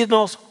given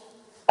us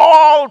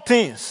all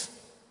things.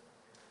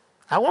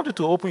 I want you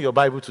to open your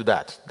Bible to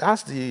that.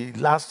 That's the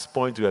last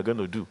point we are going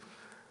to do.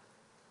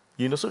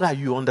 So that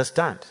you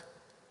understand.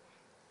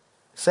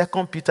 2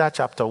 Peter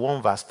chapter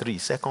 1 verse 3.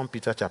 2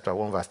 Peter chapter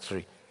 1 verse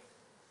 3.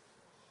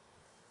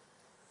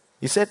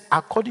 He said,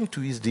 according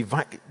to his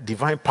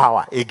divine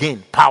power,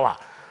 again, power,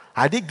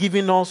 had he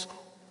given us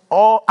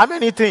all, how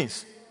many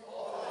things?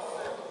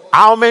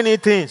 How many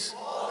things?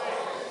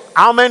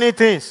 How many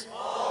things?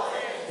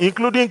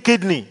 Including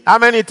kidney. How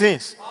many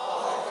things?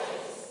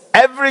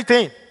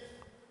 Everything.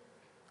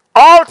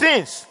 All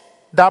things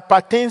that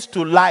pertains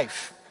to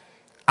life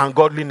and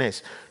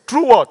godliness.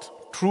 Through what?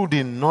 Through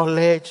the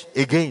knowledge,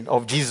 again,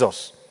 of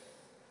Jesus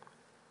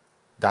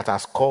that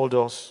has called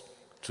us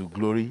to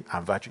glory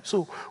and virtue.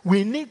 So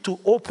we need to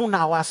open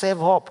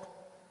ourselves up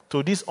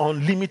to these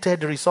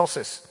unlimited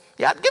resources.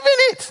 He had given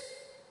it.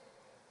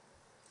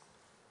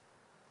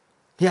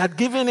 He had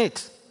given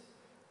it.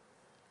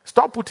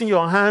 Stop putting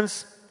your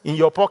hands in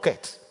your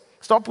pocket.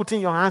 Stop putting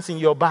your hands in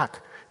your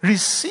back.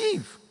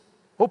 Receive.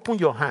 Open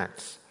your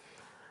hands.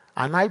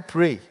 And I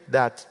pray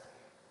that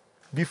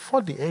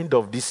before the end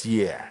of this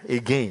year,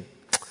 again,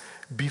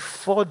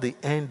 before the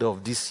end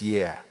of this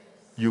year,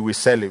 you will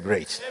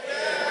celebrate. Amen.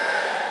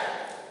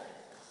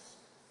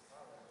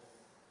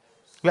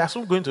 We are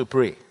soon going to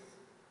pray.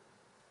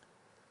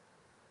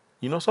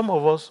 Some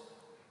of us,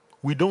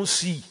 we don't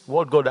see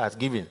what God has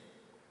given.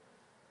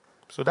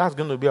 So that's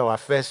going to be our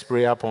first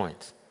prayer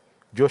point.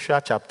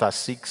 Joshua chapter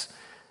 6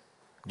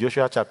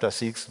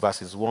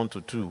 verses 1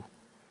 to 2.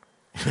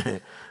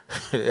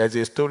 There's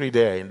a story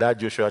there in that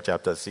Joshua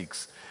chapter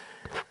 6.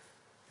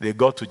 They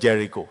got to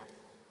Jericho.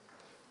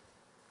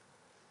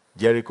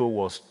 Jericho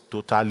was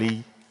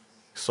totally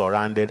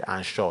surrounded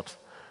and shut.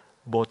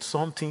 But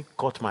something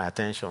caught my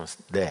attention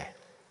there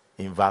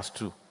in verse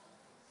 2.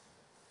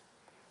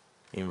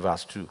 In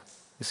verse 2.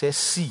 It says,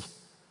 see.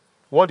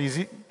 What is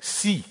it?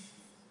 See.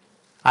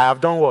 I have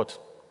done what?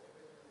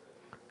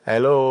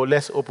 Hello,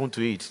 let's open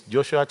to it.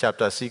 Joshua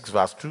chapter 6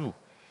 verse 2.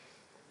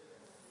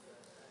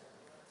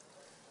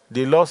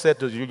 The Lord said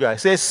to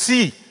Joshua,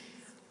 see,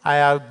 I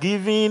have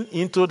given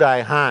into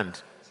thy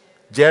hand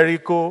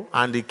Jericho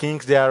and the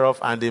kings thereof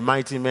and the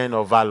mighty men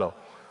of valor.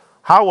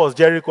 How was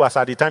Jericho as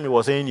at the time he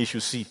was saying you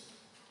should see?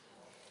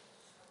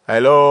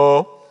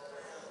 Hello?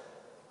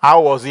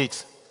 How was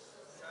it?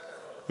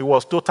 It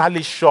was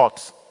totally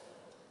shut.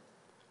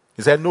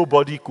 He said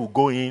nobody could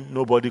go in,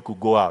 nobody could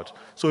go out.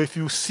 So if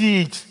you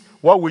see it,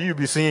 what will you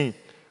be seeing?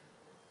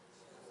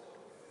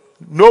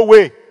 No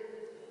way.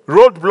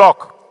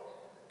 Roadblock.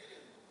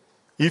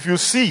 If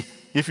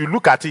you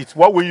look at it,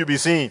 what will you be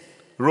seeing?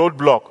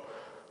 Roadblock.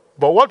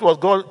 But what was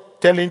God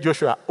telling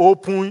Joshua?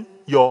 Open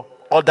your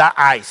other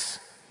eyes.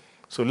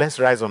 So let's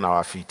rise on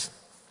our feet.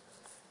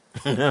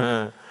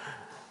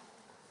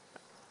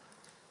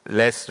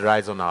 Let's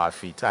rise on our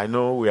feet. I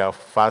know we are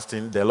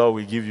fasting. The Lord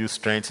will give you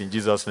strength in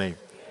Jesus' name.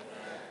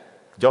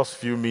 Just a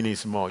few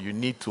minutes more. You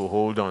need to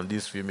hold on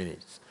these few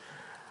minutes.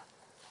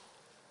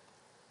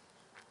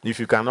 If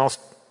you cannot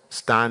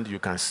stand, you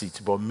can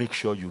sit. But make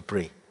sure you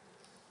pray.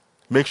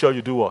 Make sure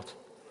you do what?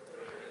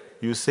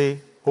 You say,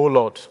 oh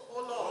Lord,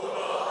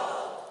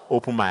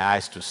 open my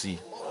eyes to see.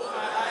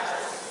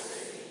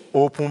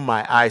 Open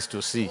my eyes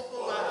to see.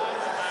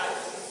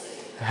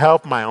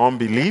 Help my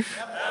unbelief.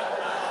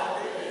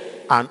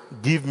 And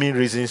give me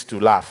reasons to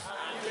laugh.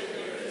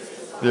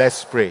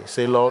 Let's pray.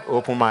 Say, Lord,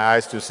 open my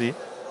eyes to see.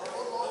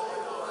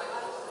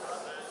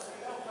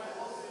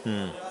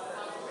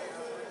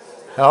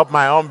 Help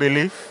my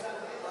unbelief.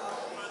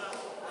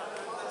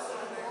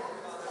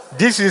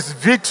 This is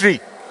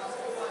victory.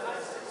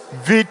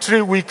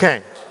 Victory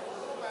weekend.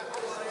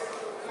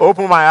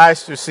 Open my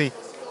eyes to see.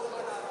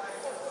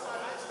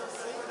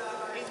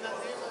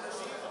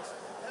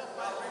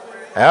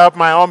 Help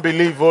my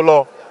unbelief, oh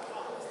Lord.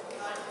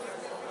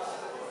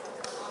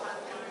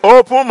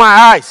 Open my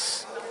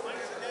eyes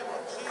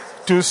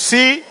to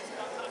see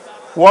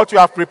what you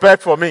have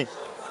prepared for me.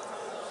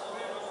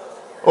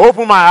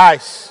 Open my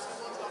eyes.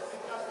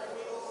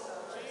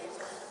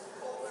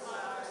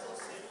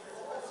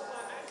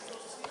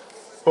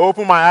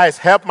 Open my eyes.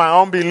 Help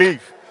my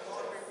unbelief.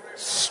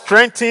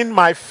 Strengthen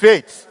my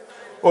faith,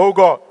 oh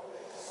God.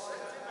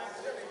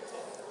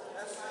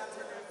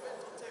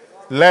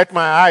 Let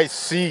my eyes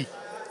see.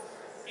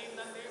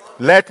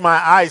 Let my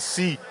eyes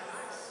see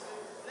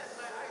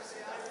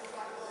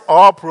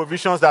all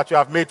provisions that you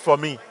have made for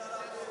me.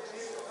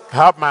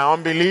 Help my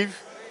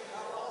unbelief.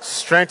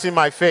 Strengthen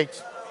my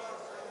faith.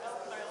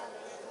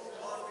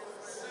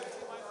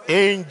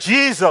 In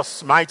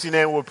Jesus' mighty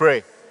name we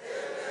pray.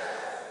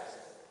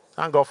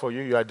 Thank God for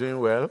you. You are doing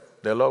well.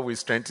 The Lord will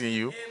strengthen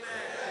you.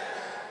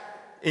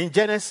 In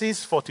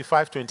Genesis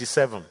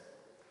 45:27.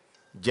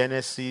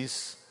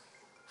 Genesis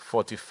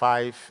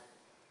 45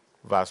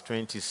 verse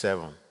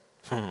 27.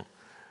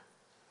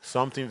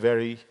 Something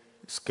very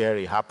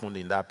scary happened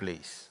in that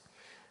place.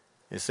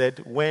 It said,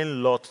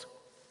 when Lot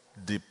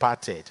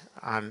departed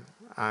and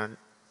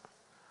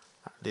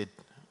they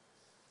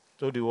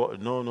told the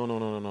world,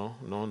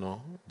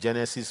 no.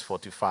 Genesis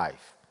 45.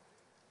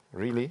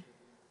 Really?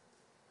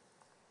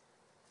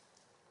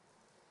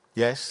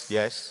 Yes,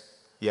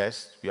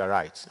 you are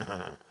right.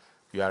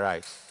 You are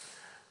right.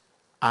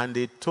 And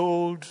they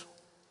told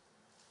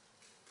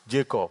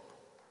Jacob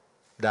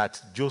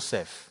that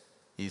Joseph,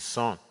 his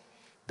son,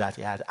 that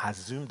he had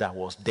assumed that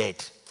was dead.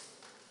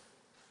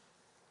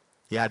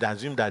 He had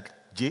assumed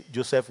that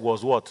Joseph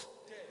was what?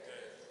 Dead.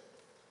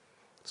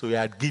 So he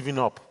had given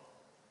up.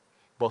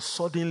 But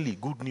suddenly,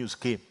 good news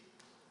came.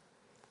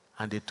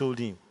 And they told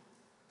him,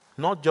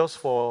 not just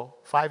for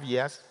 5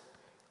 years.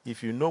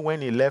 If you know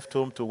when he left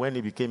home to when he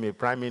became a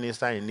prime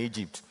minister in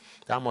Egypt,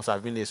 that must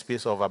have been a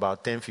space of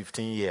about 10,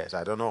 15 years.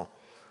 I don't know.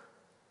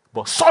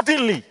 But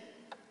suddenly,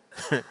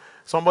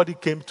 somebody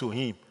came to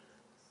him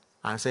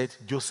and said,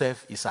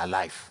 Joseph is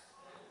alive.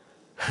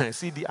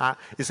 See,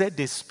 he said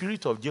the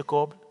spirit of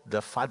Jacob,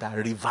 the father,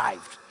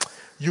 revived.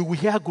 You will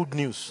hear good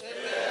news.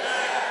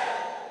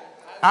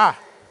 Amen.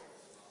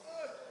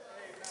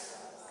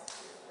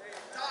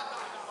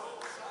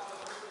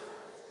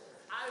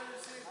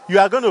 You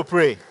are going to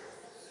pray.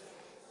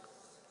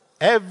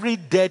 Every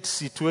dead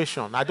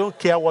situation, I don't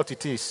care what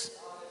it is.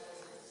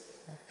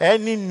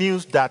 Any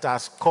news that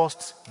has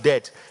caused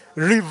death,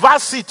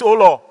 reverse it, oh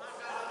Lord.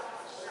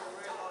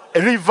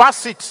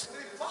 Reverse it.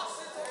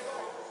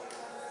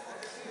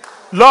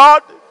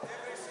 Lord,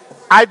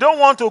 I don't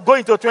want to go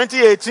into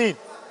 2018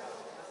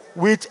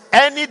 with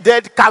any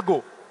dead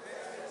cargo.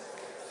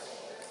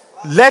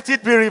 Let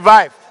it be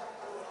revived.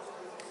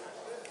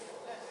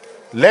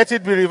 Let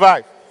it be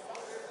revived.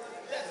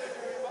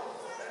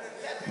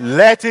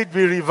 Let it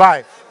be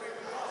revived.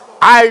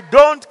 I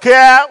don't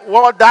care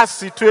what that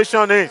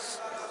situation is.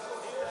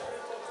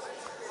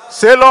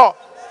 Say, Lord,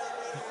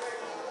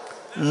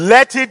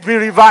 let it be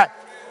revived.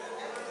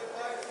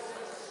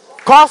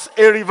 Cause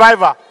a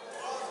revival.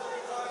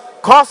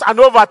 Cause an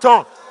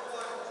overturn.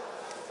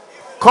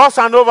 Cause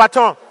an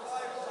overturn.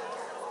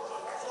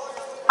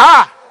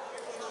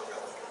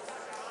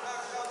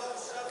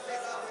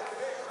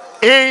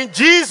 In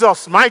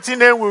Jesus' mighty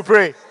name we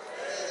pray.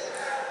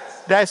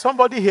 There is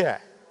somebody here.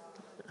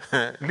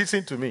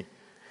 Listen to me.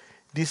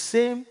 The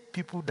same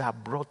people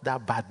that brought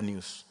that bad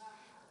news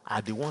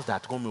are the ones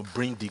that come to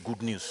bring the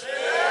good news.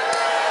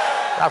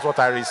 That's what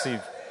I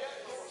received.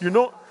 You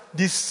know,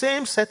 the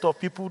same set of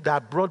people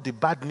that brought the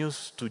bad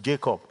news to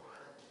Jacob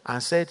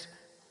and said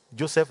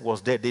Joseph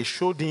was dead, they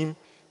showed him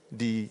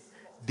they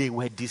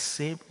were the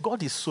same.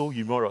 God is so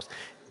humorous.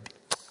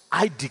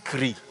 I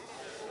decree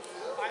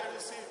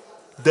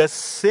the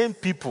same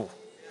people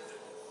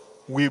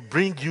will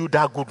bring you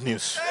that good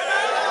news.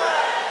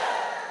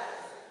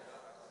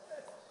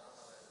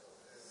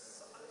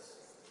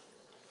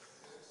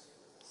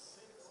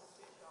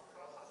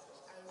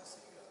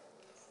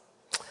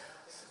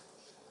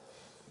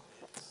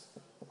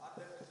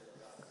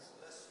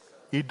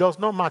 It does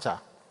not matter.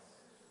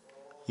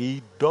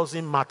 It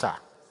doesn't matter.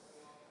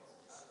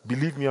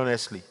 Believe me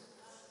honestly.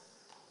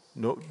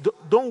 No,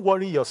 don't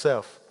worry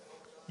yourself.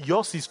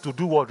 Yours is to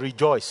do what?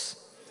 Rejoice.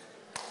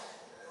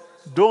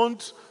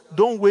 Don't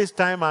waste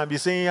time and be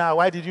saying,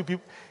 why did you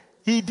people?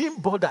 He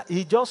didn't bother.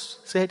 He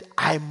just said,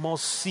 I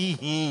must see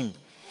him.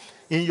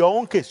 In your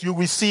own case, you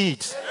will see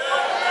it.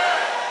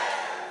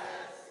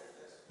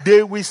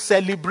 They will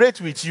celebrate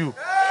with you.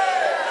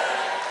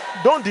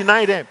 Don't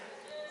deny them.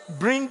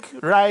 Bring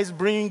rice,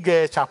 bring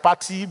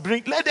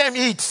chapati, let them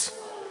eat.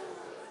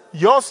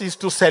 Yours is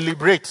to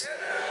celebrate.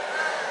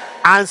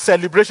 And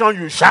celebration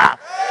you shall.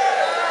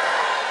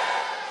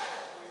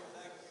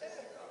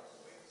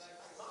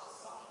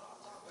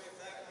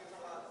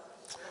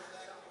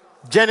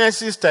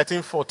 Genesis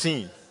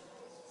 13:14.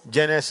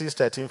 Genesis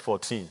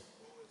 13:14.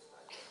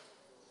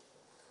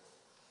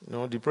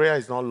 No, the prayer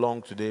is not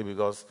long today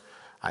because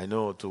I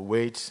know to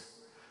wait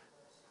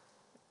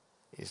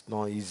is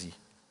not easy.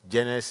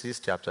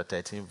 Genesis chapter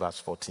 13, verse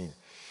 14.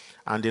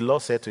 And the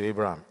Lord said to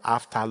Abraham,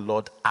 after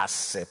Lot has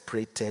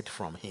separated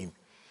from him.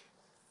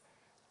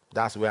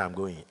 That's where I'm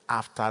going.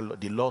 After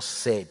the Lord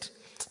said,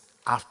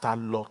 after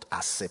Lot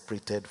has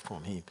separated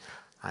from him.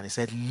 And he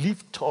said,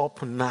 lift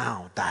up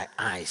now thy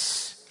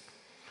eyes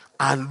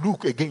and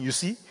look again. You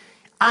see,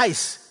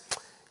 eyes.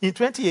 In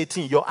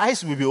 2018, your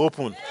eyes will be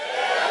opened.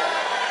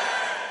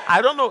 I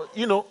don't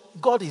know,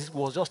 God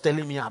was just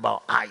telling me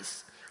about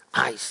eyes.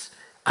 Eyes,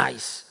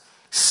 eyes,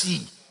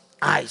 see,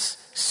 eyes,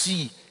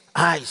 see,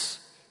 eyes.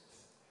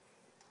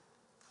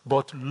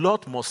 But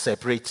Lot must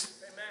separate.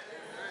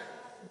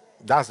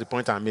 That's the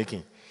point I'm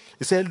making.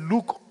 He said,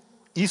 look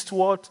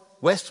eastward,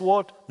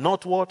 westward,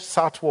 northward,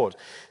 southward.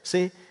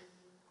 Say,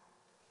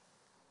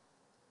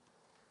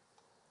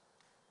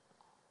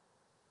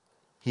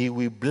 he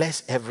will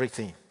bless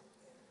everything.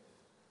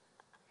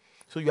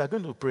 So you are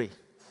going to pray.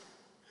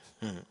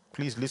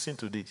 Please listen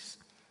to this.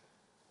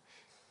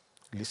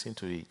 Listen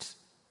to it.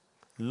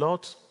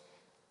 Lot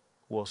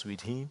was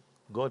with him.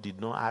 God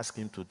did not ask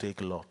him to take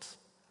Lot.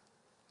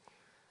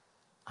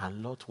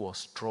 And Lot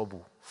was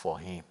trouble for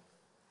him.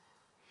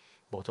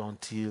 But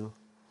until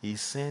he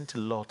sent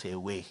Lot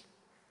away,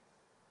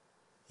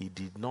 he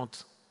did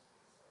not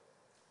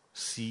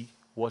see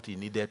what he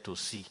needed to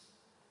see.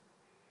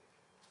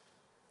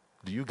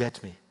 Do you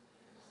get me?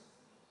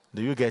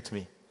 Do you get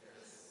me?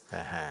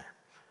 Uh-huh.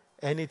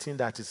 Anything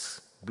that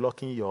is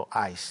blocking your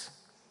eyes,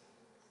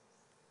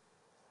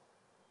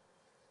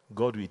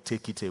 God will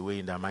take it away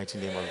in the mighty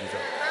name of Jesus.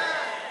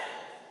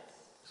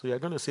 So you're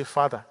going to say,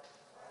 Father,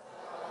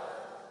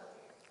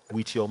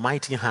 with your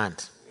mighty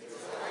hand,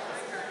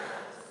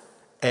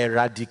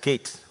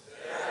 eradicate,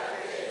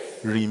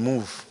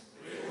 remove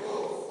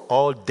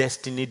all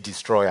destiny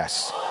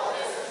destroyers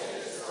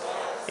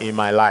in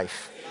my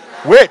life.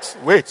 Wait.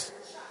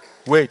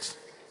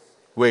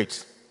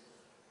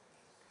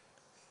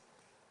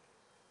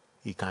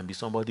 It can be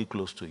somebody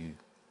close to you.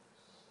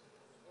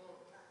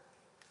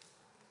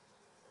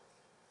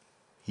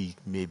 He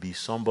may be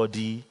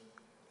somebody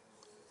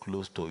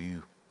close to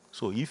you.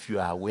 So if you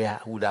are aware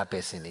who that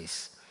person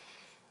is,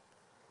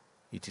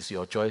 it is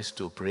your choice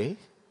to pray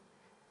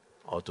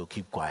or to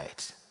keep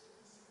quiet.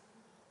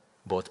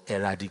 But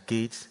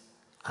eradicate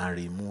and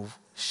remove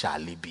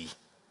shall it be.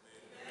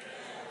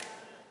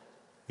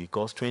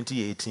 Because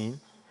 2018,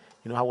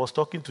 I was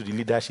talking to the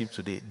leadership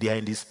today. They are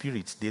in the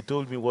spirit. They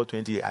told me what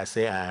 2018. I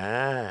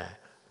say,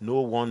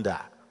 no wonder.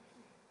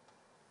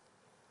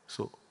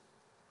 So,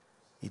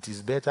 it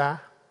is better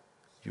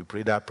you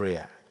pray that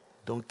prayer.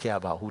 Don't care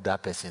about who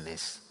that person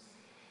is.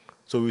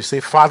 So we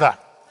say, Father,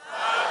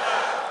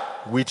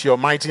 with your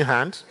mighty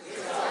hand,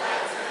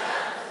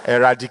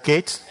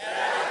 eradicate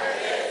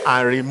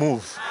and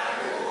remove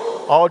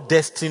all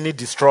destiny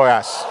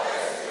destroyers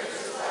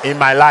in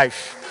my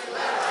life.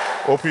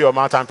 Open your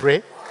mouth and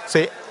pray.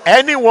 Say,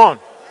 anyone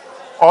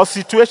or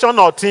situation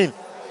or thing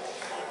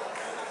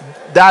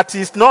that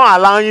is not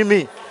allowing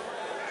me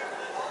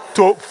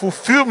to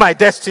fulfill my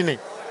destiny,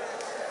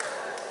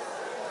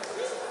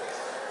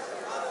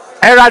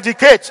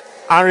 eradicate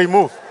and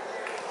remove.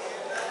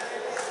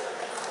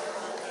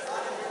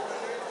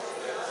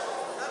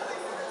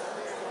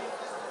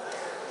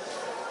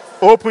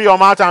 Open your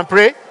mouth and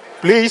pray.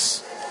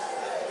 Please.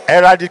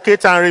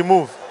 Eradicate and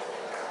remove.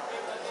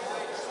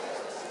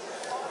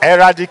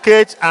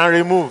 Eradicate and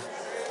remove.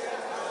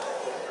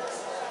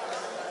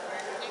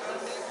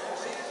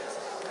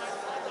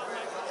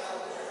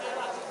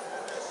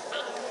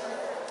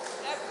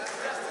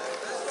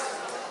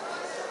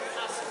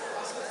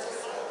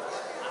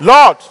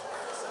 Lord,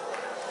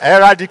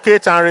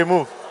 eradicate and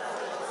remove.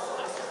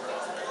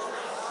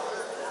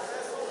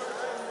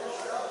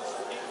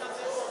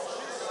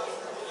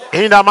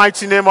 In the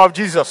mighty name of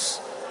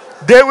Jesus.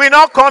 They will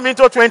not come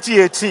into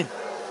 2018.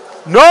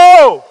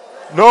 No.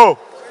 No.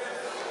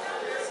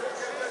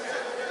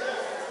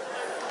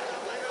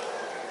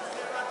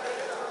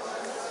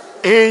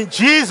 In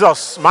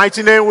Jesus'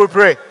 mighty name we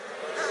pray.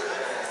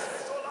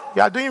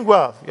 You are doing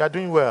well. You are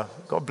doing well.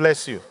 God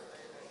bless you.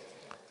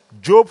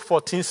 Job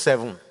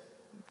 14:7.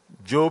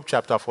 Job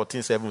chapter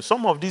 14:7.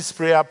 Some of these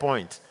prayer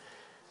points,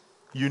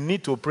 you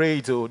need to pray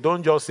it.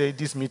 Don't just say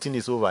this meeting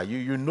is over.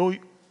 You know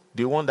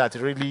the one that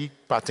really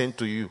pertains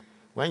to you.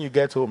 When you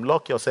get home,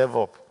 lock yourself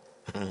up.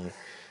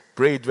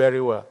 Pray it very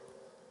well.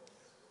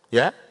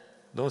 Yeah?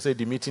 Don't say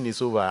the meeting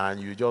is over and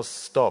you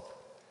just stop.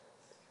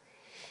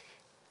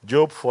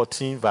 Job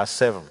 14 verse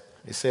 7.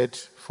 He said,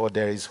 for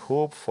there is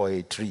hope for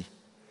a tree.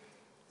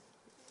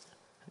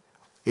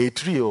 A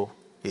tree,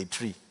 a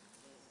tree.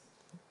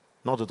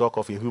 Not to talk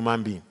of a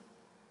human being.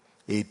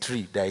 A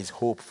tree, there is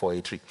hope for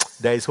a tree.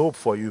 There is hope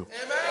for you.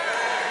 Amen.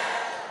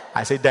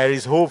 I said, there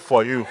is hope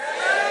for you. Amen.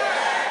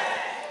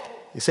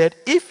 He said,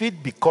 if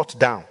it be cut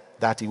down,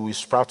 that it will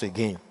sprout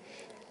again,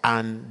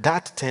 and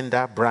that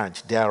tender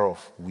branch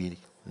thereof will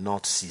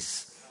not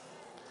cease.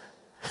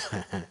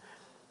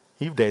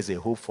 If there is a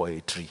hope for a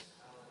tree,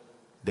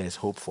 there is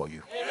hope for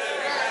you. Amen.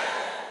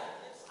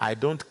 I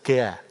don't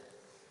care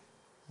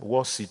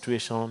what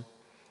situation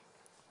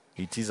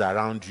it is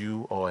around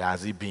you or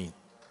has it been.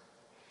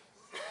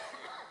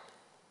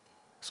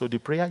 So the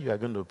prayer you are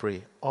going to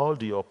pray, all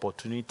the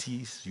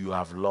opportunities you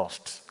have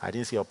lost, I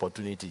didn't say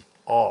opportunity,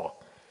 all.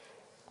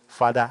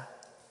 Father,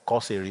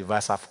 cause a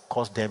reversal,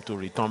 cause them to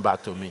return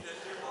back to me.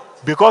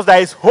 Because there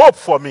is hope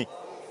for me.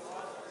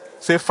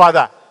 Say,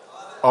 Father,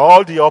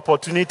 all the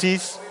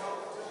opportunities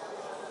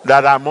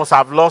that I must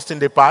have lost in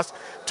the past,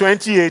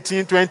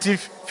 2018,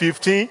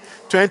 2015,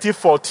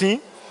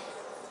 2014,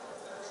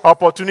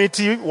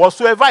 opportunity,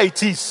 whatsoever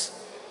it is,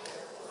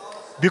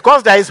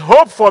 because there is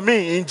hope for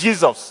me in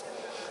Jesus,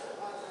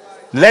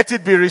 let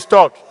it be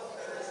restored.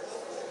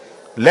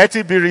 Let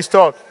it be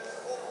restored.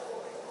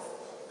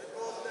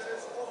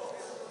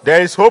 There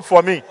is hope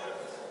for me.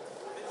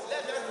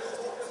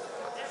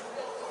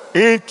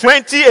 In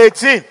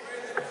 2018,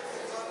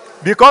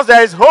 because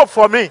there is hope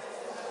for me,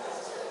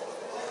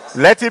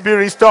 let it be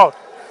restored.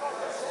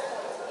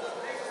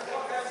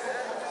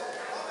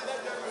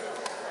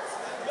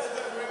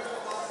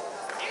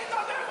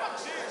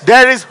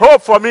 There is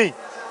hope for me.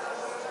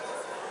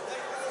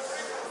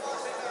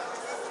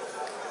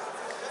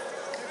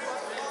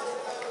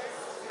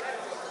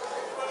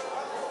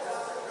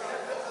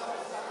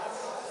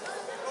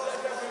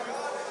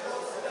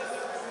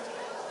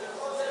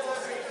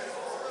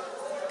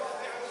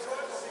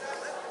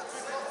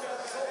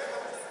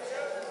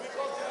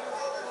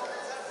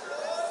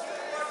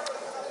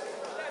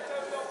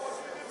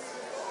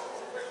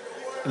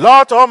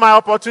 Lord, all my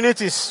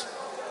opportunities,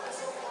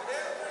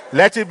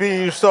 let it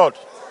be restored.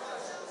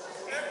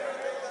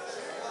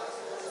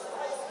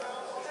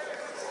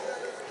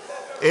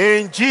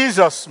 In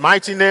Jesus'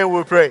 mighty name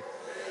we pray.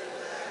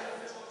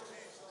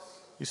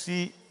 You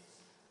see,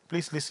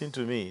 please listen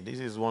to me. This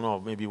is one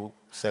of maybe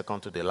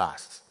second to the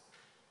last.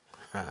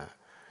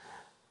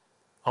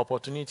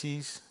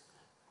 Opportunities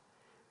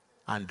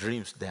and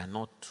dreams, they are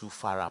not too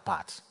far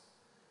apart.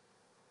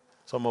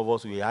 Some of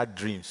us, we had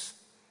dreams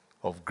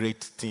of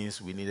great things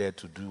we needed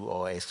to do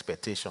or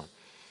expectation.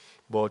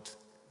 But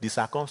the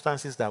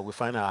circumstances that we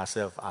find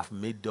ourselves have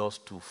made us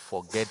to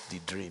forget the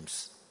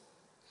dreams.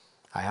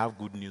 I have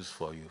good news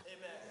for you.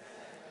 Amen.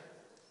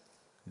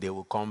 They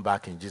will come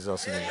back in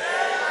Jesus' name. Amen.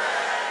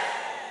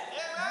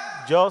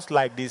 Just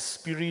like the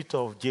spirit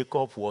of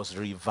Jacob was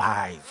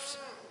revived.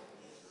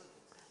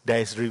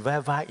 There is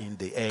revival in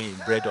the air in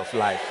bread of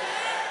life.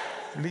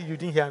 You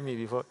didn't hear me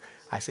before.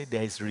 I said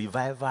there is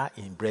revival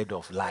in bread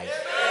of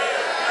life.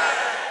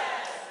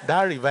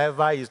 That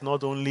revival is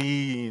not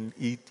only in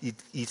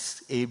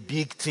it's a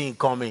big thing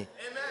coming.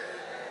 Amen.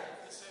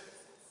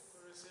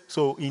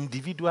 So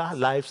individual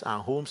lives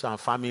and homes and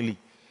family,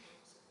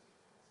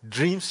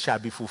 dreams shall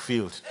be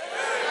fulfilled.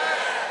 Amen.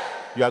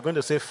 You are going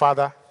to say,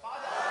 Father,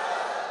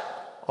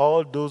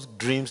 all those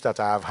dreams that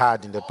I have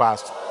had in the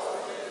past,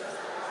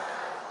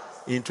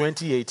 in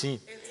 2018,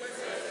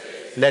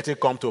 let it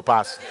come to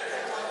pass.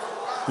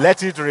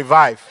 Let it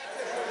revive.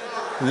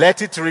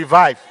 Let it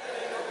revive.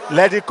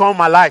 Let it come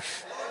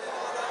alive.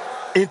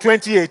 In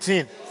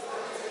 2018,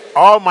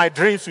 all my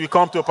dreams will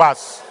come to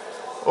pass.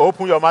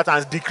 Open your mouth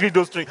and decree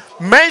those dreams.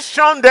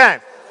 Mention them.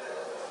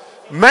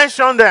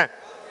 Mention them.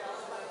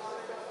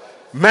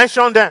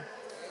 Mention them.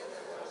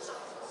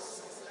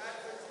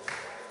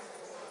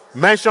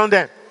 Mention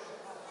them.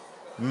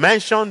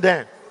 Mention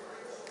them.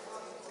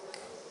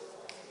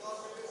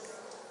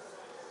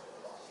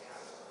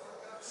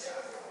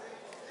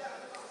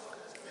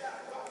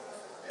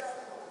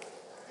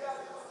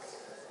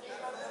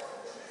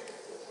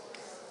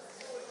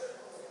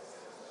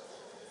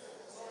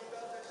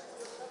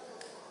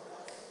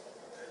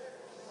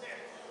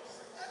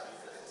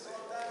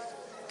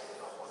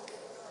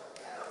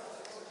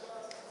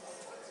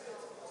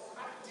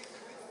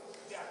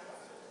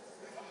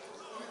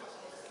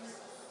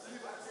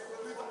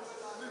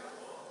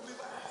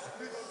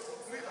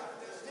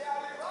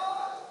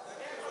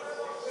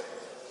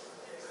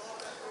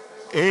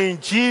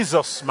 In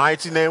Jesus'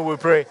 mighty name we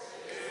pray.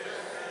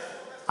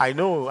 I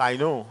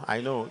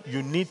know.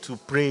 You need to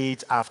pray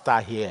it after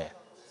here.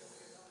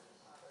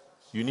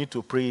 You need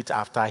to pray it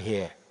after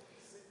here.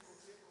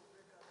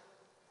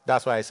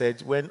 That's why I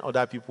said when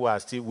other people are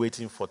still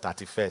waiting for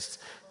 31st,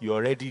 you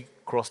already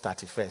crossed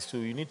 31st. So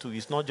you need to,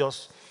 it's not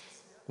just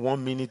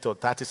 1 minute or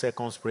 30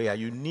 seconds prayer.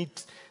 You need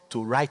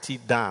to write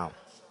it down.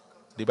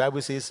 The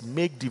Bible says,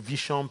 make the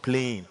vision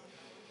plain.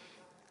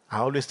 I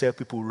always tell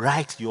people,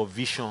 write your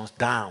visions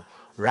down.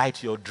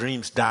 Write your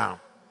dreams down.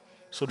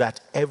 So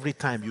that every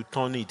time you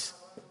turn it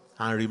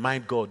and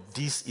remind God,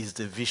 this is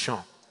the vision.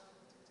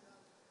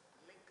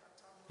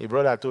 A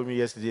brother told me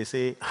yesterday,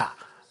 say,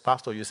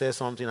 Pastor, you said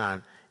something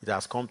and it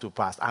has come to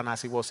pass. And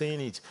as he was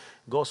saying it,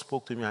 God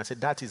spoke to me and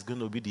said, that is going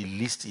to be the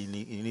least he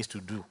needs to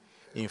do.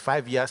 In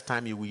 5 years'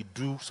 time, he will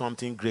do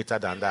something greater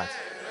than that.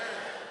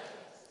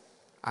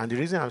 And the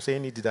reason I'm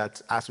saying it is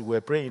that as we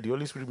were praying, the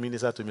Holy Spirit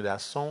ministered to me that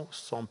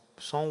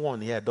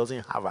someone here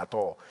doesn't have at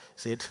all.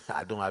 Said,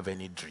 I don't have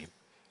any dream.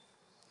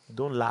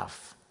 Don't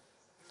laugh.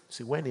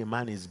 See, when a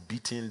man is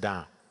beaten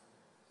down,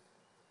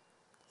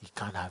 he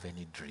can't have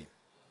any dream.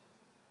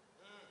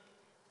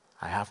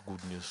 I have good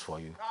news for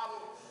you.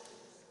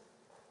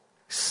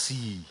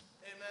 See.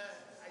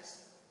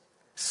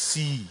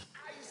 See.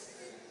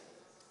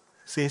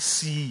 Say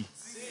see.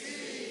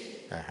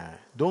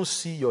 Don't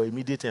see your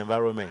immediate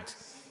environment.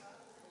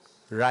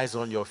 Rise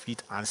on your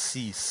feet and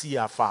see. See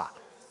afar.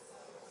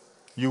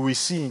 You will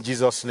see in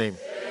Jesus' name.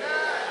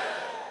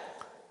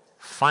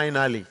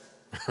 Finally,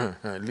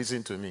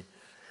 listen to me.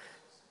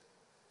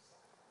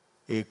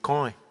 A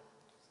coin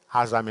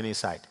has how many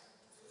sides?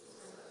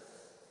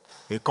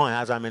 A coin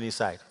has how many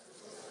sides?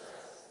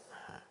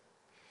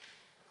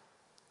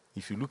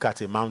 If you look at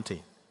a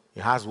mountain,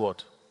 it has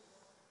what?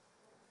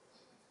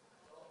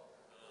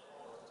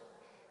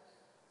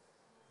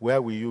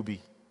 Where will you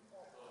be?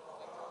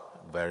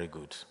 Very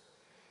good.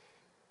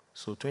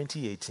 So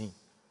 2018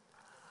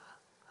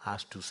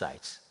 has 2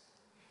 sides.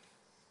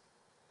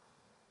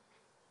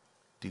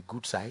 The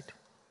good side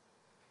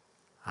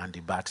and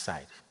the bad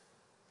side.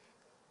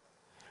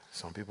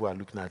 Some people are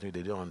looking at me,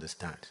 they don't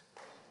understand.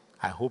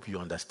 I hope you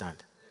understand.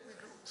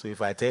 So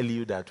if I tell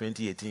you that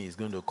 2018 is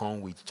going to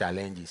come with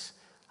challenges,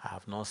 I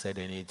have not said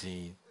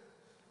anything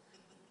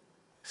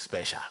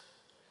special.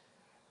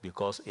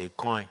 Because a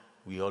coin,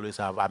 we always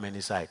have how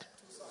many sides?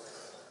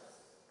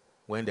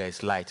 When there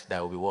is light,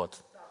 there will be what?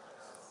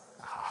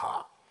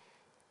 Aha.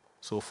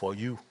 So for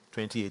you,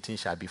 2018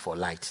 shall be for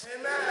light.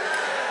 Amen.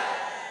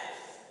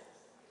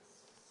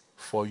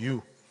 For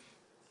you,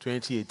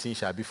 2018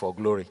 shall be for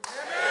glory.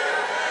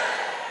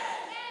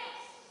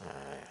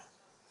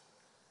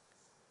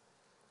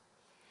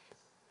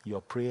 Your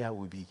prayer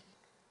will be,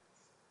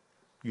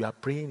 you are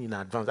praying in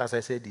advance. As I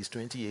said, these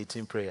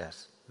 2018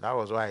 prayers. That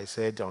was why I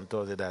said on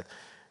Thursday that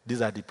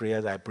these are the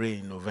prayers I pray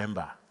in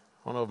November.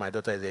 One of my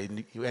daughters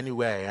said,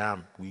 anywhere I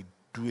am, we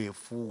do a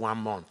full 1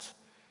 month.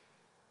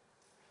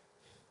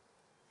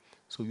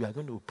 So you are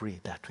going to pray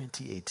that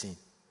 2018,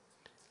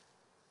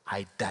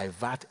 I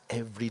divert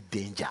every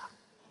danger.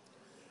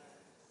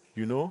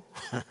 You know?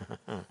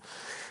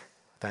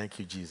 Thank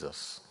you,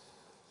 Jesus.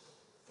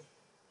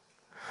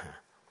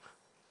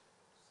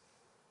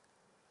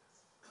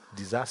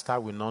 Disaster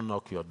will not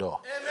knock your door.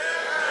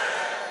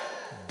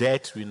 Amen.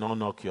 Death will not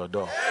knock your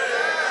door. Amen.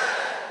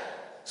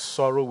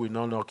 Sorrow will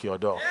not knock your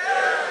door. Amen.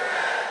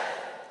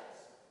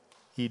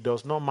 It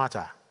does not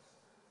matter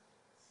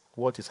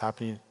what is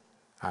happening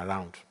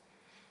around.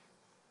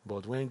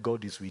 But when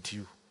God is with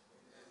you,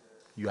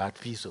 you are at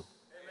peace. Amen.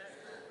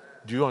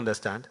 Do you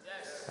understand?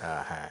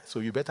 Yes. So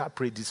you better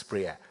pray this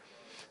prayer.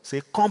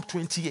 Say, come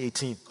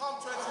 2018.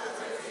 Come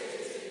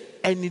 2018.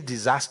 Any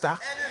disaster,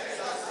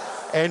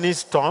 any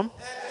storm,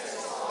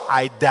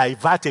 I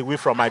divert away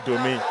from my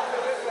domain.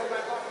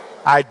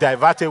 I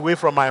divert away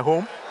from my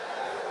home.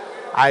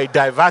 I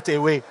divert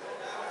away.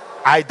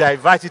 I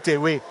divert it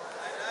away.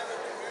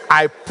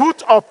 I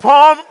put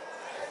upon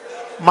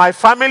my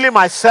family,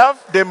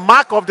 myself, the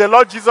mark of the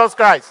Lord Jesus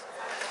Christ.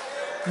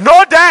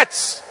 No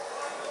debts.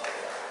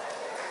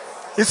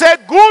 He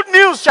said, good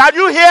news shall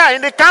you hear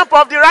in the camp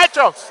of the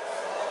righteous.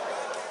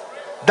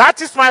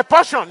 That is my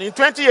portion in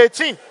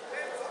 2018.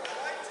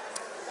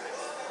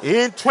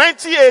 In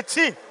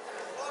 2018.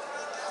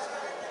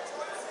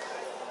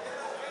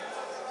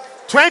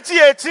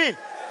 2018,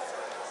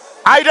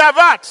 I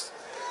divert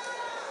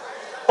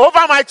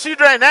over my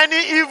children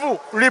any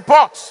evil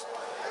reports.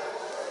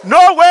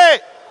 No way.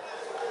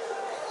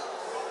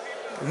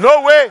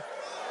 No way.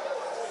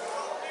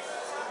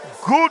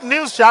 Good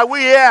news shall we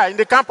hear in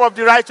the camp of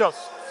the righteous.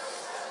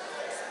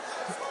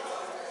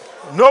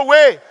 No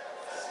way.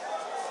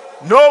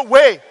 No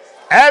way.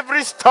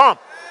 Every storm,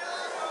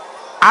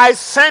 I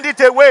send it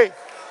away.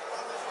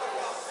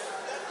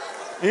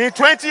 In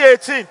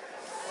 2018.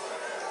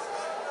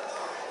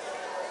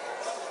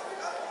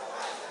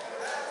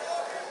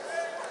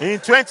 In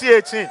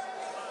 2018,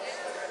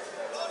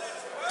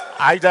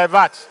 I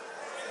divert.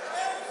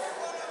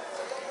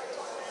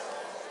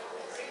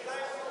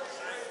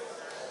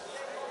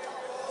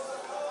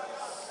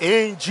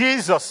 In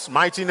Jesus'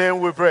 mighty name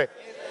we pray.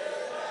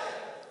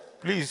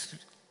 Please,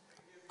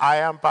 I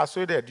am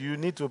persuaded you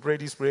need to pray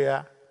this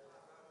prayer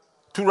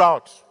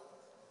throughout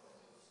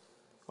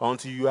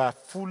until you are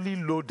fully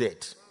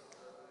loaded.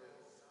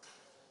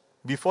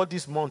 Before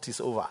this month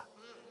is over.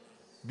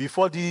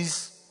 Before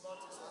this,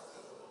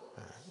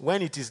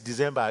 when it is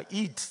December,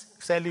 eat,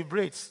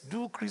 celebrate,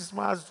 do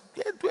Christmas,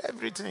 do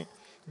everything.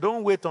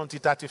 Don't wait until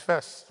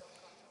 31st.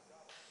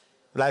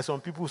 Like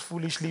some people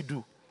foolishly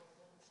do.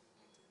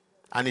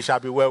 And it shall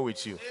be well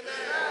with you. Amen.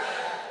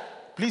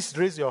 Please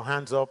raise your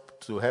hands up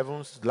to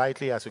heaven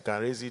lightly as you can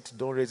raise it.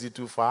 Don't raise it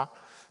too far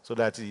so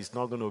that it's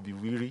not going to be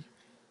weary.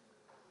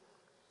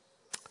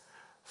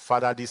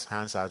 Father, these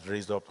hands are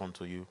raised up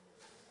unto you.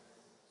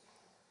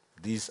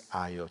 These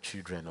are your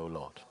children, O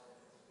Lord.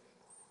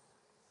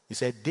 He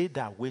said, they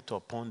that wait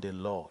upon the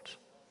Lord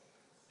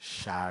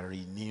shall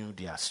renew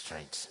their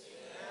strength.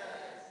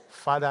 Amen.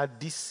 Father,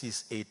 this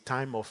is a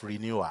time of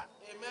renewal.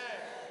 Amen.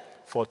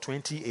 For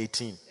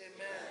 2018. Amen.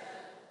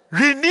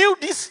 Renew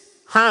these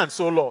hands,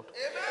 O Lord.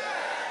 Amen.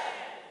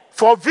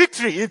 For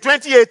victory in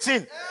 2018.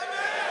 Amen.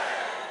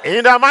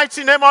 In the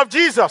mighty name of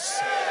Jesus.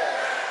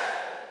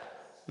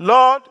 Amen.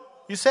 Lord,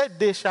 you said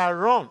they shall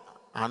run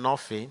and not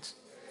faint.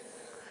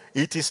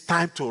 It is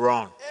time to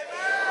run.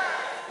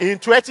 Amen. In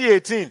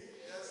 2018,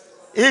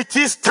 it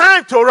is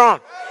time to run.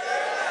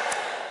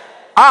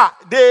 Amen.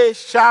 They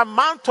shall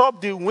mount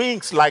up the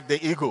wings like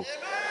the eagle.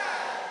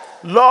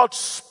 Amen. Lord,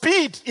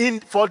 speed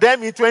in for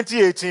them in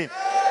 2018. Amen.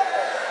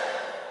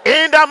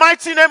 In the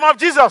mighty name of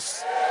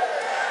Jesus.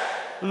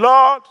 Amen.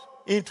 Lord,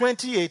 in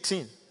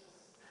 2018,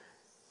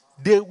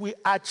 they will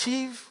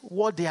achieve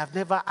what they have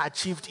never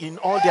achieved in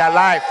all their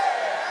life.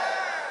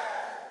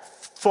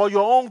 For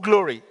your own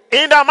glory.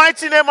 In the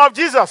mighty name of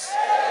Jesus.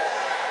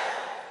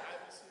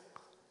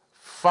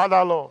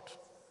 Father, Lord,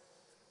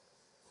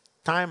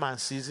 time and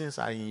seasons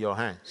are in your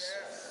hands.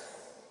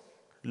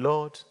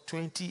 Lord,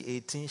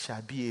 2018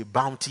 shall be a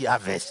bounty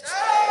harvest.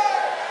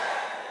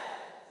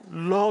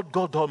 Lord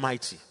God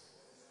Almighty,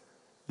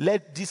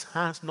 let these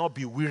hands not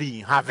be weary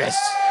in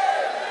harvest.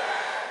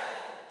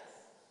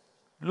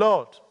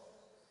 Lord,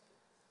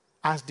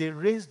 as they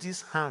raise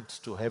these hands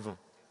to heaven,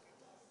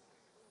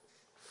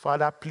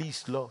 Father,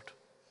 please, Lord,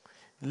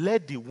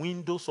 let the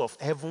windows of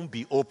heaven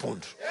be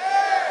opened.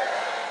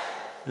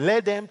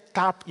 Let them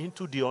tap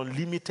into the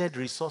unlimited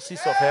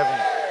resources of heaven.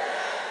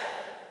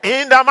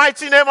 In the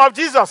mighty name of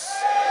Jesus.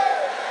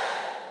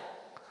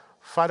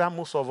 Father,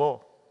 most of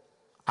all,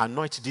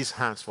 anoint these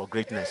hands for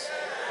greatness.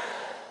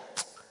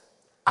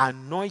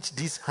 Anoint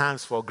these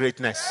hands for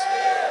greatness.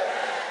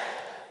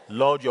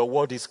 Lord, your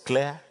word is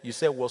clear. You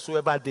say,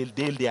 whatsoever they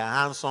lay their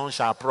hands on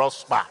shall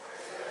prosper.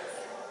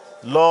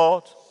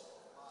 Lord,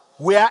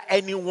 where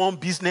any one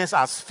business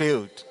has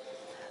failed,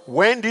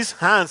 when this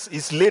hands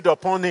is laid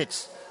upon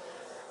it,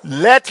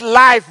 let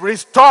life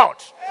restored.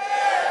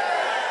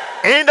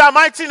 In the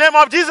mighty name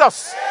of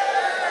Jesus.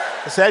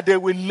 He said they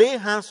will lay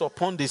hands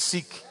upon the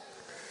sick.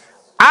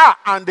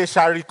 And they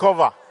shall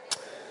recover.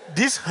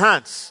 These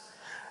hands,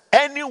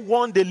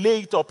 anyone they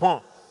lay it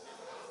upon,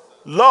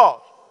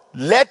 Lord,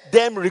 let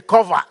them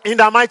recover. In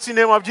the mighty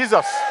name of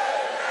Jesus.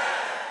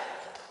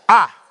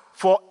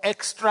 For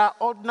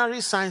extraordinary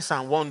signs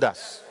and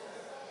wonders,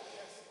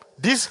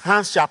 these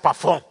hands shall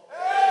perform.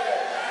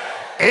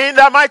 In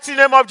the mighty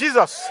name of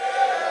Jesus.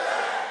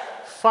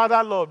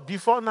 Father, Lord,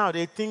 before now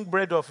they think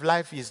bread of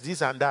life is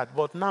this and that,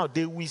 but now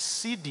they will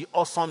see the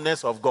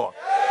awesomeness of God.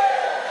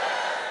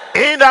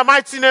 In the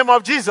mighty name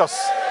of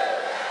Jesus.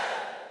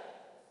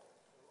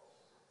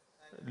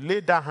 Lay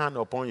that hand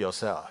upon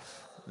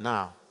yourself.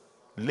 Now,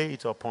 lay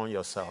it upon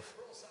yourself.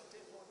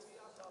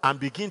 And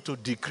begin to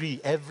decree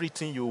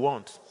everything you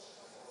want.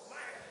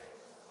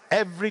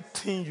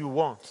 Everything you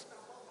want.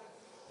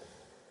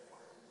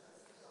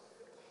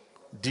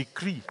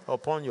 Decree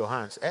upon your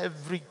hands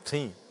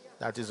everything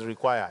that is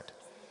required.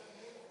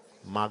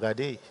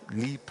 Magade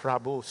li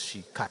prabo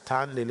shi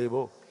katan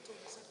lelebo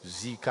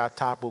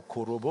zikatabo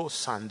korobo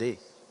sande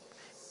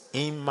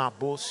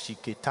imabo shi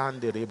ketan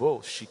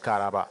derebo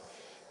shikaraba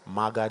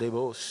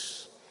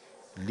magadebos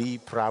li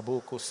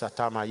prabo ko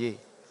satamaye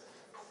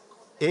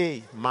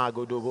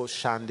magodobo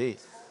shande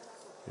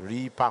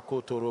ri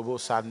pakotorobo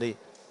sande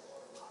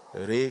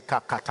re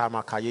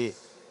kakatamakaye.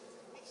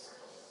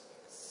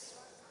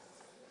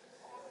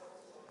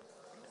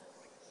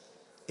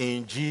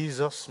 In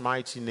Jesus'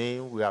 mighty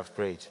name we have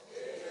prayed.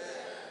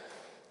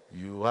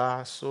 Amen. You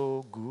are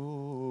so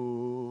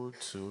good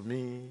to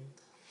me.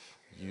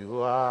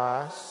 You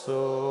are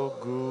so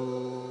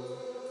good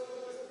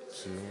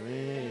to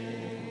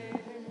me.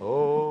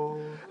 Oh,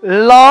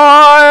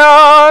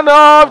 Lion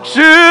of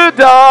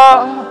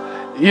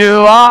Judah,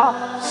 you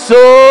are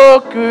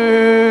so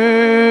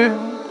good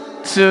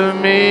to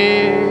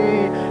me.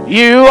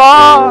 You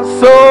are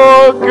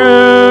so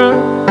good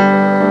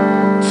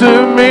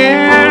to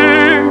me.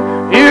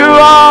 You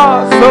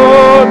are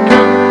so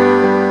good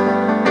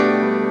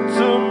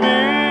to me.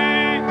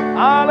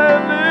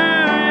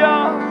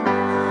 Hallelujah.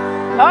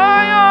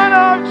 Lion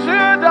of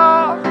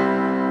Judah,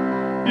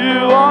 you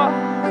are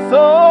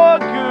so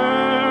good.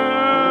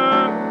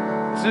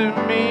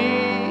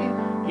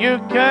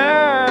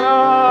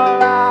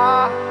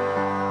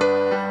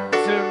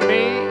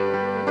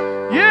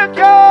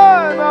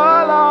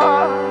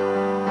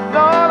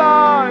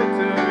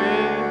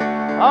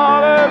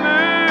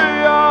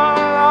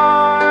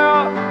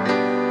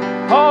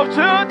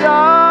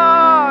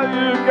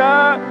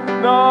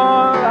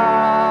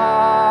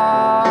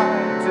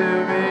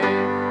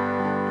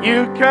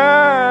 You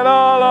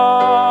cannot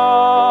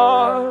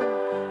lie.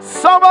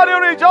 Somebody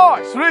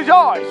rejoice,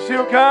 rejoice.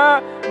 You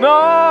cannot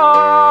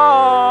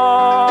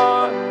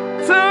lie.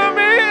 To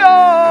me,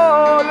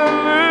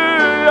 hallelujah.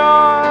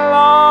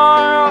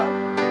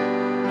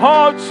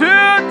 Oh,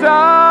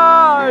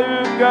 Judah,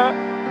 you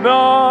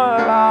cannot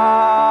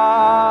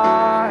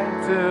lie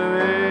to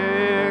me.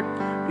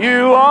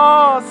 You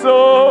are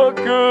so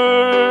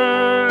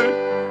good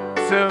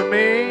to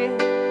me.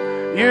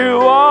 You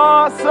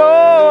are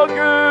so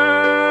good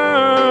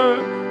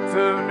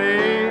to me.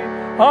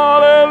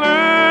 Hallelujah.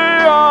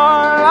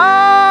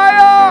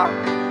 Lion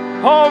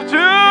of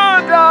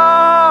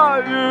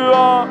Judah, you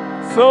are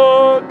so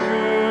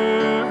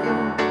good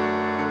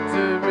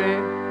to me.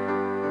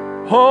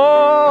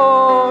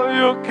 Oh,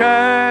 you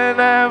can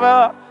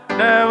never,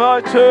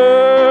 never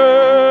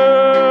change.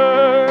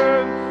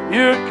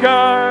 You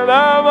can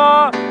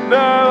never,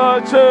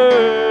 never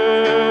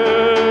change.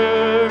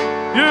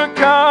 You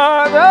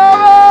can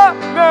never,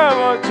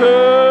 never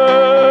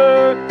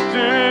change.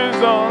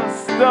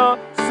 Jesus the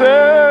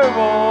same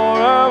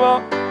forever.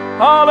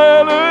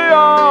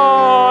 Hallelujah.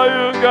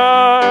 You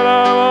can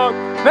never,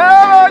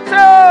 never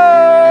change.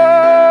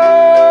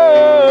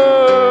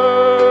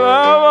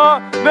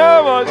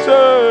 Never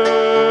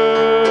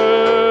change.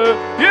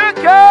 You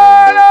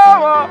can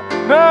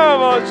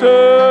never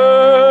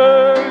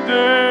change.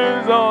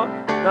 Jesus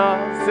the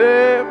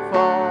same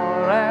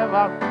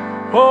forever.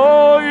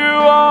 Oh, you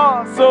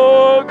are so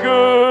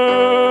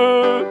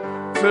good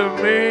to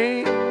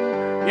me.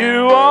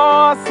 You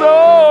are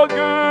so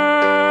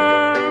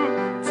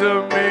good to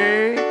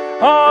me.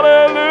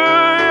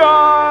 Hallelujah.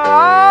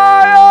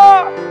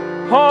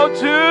 Oh,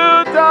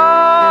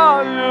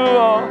 Judah, you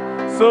are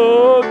so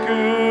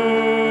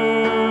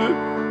good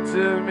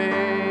to me.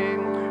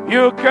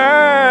 You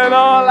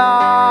cannot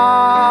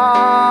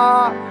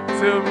lie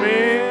to me.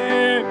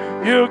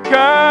 You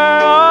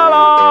cannot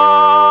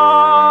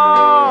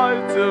lie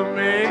to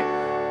me.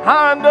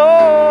 I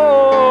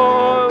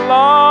know,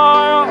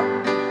 Lord,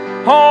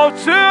 oh,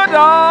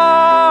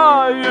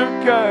 Judah, you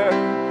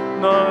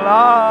cannot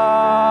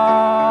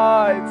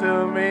lie to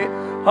me.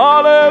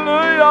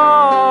 Hallelujah,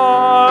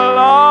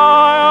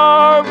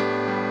 Lord.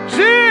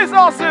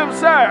 Jesus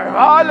himself,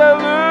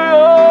 hallelujah,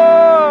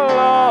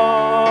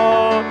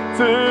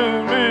 to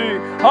me.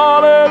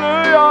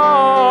 Hallelujah,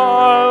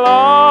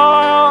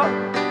 Lord.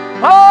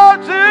 Oh,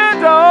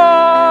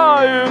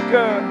 Judah, you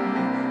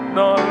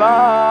cannot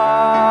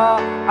lie.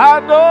 I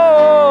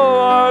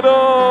know,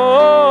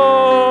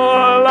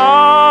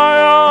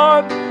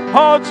 Lion.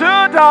 Oh,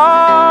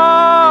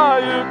 Judah,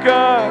 you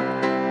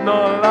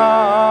cannot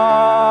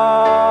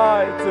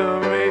lie to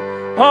me.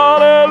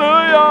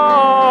 Hallelujah,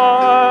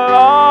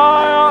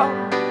 Lion.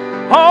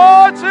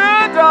 Oh,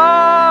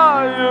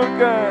 Judah, you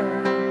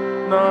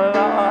cannot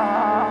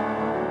lie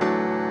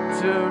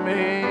to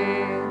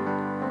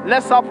me.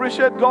 Let's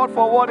appreciate God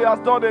for what He has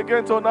done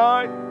again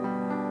tonight.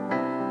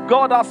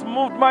 God has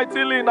moved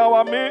mightily in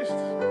our midst.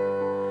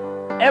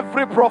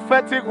 Every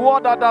prophetic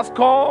word that has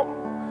come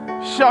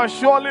shall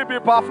surely be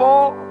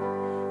performed.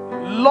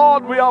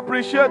 Lord, we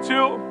appreciate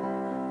you.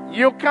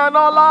 You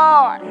cannot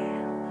lie.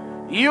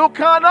 You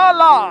cannot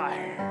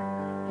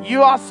lie.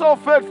 You are so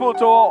faithful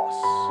to us.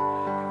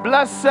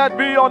 Blessed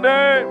be your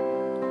name.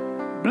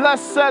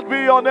 Blessed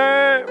be your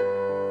name.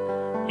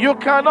 You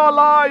cannot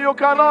lie. You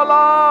cannot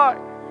lie.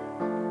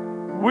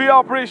 We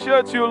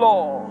appreciate you,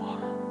 Lord.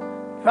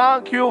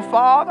 Thank you,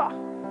 Father.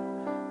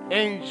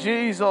 In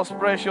Jesus'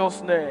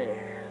 precious name.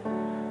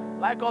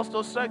 Like us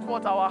to stretch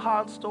forth our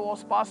hands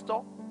towards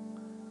Pastor.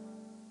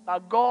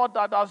 That God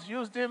that has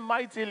used him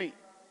mightily,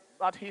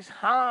 that his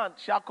hand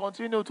shall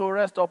continue to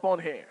rest upon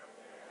him.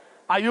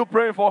 Are you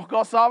praying for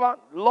God's servant?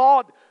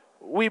 Lord,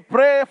 we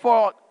pray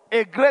for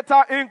a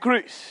greater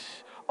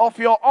increase of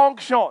your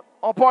unction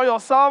upon your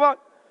servant.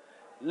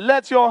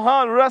 Let your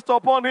hand rest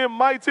upon him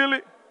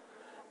mightily.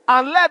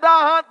 And let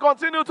that hand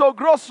continue to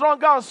grow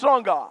stronger and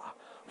stronger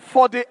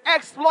for the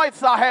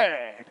exploits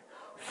ahead,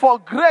 for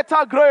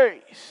greater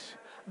grace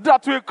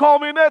that will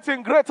culminate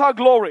in greater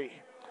glory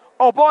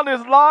upon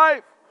his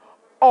life,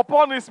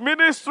 upon his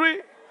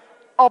ministry,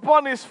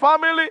 upon his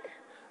family,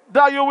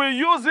 that you will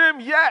use him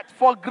yet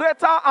for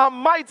greater and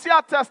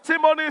mightier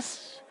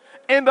testimonies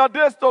in the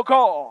days to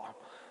come.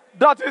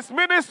 That his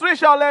ministry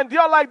shall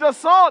endure like the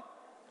sun.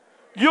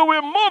 You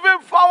will move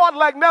him forward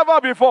like never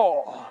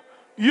before.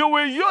 You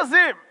will use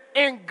him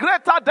in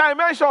greater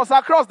dimensions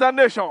across the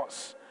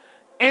nations.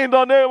 In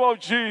the name of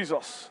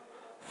Jesus.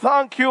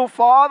 Thank you,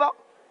 Father.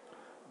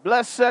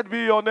 Blessed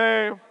be your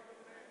name.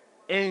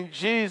 In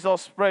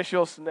Jesus'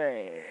 precious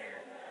name.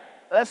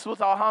 Let's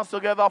put our hands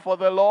together for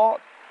the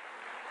Lord.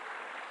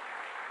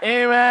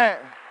 Amen.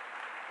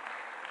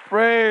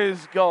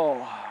 Praise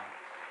God.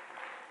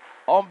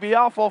 On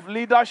behalf of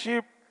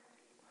leadership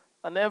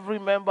and every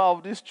member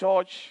of this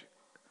church,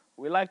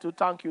 we'd like to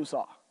thank you,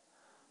 sir,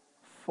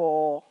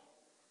 for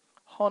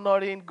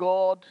honoring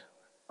God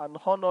and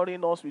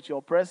honoring us with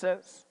your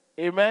presence.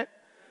 Amen.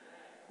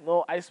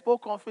 No, I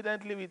spoke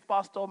confidently with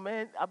Pastor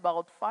Men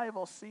about 5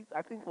 or 6,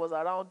 I think it was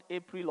around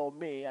April or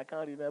May. I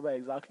can't remember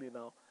exactly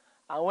now.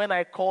 And when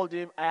I called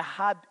him, I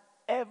had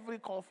every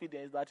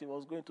confidence that he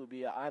was going to be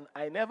here. And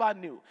I never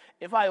knew.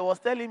 In fact, he was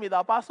telling me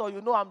that, Pastor,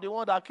 you know I'm the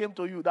one that came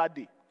to you that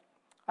day.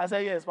 I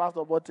said, yes,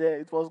 Pastor, but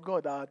it was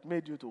God that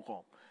made you to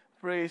come.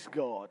 Praise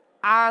God.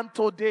 And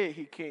today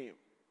he came.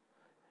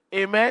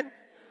 Amen?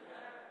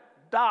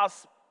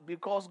 That's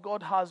because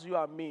God has you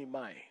and me in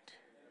mind.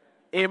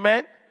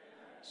 Amen?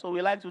 So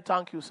we like to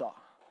thank you, sir,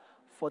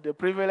 for the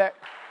privilege.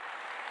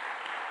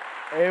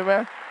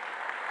 Amen.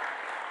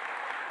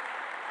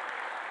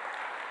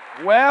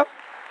 Well,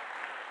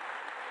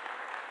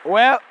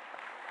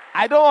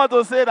 I don't want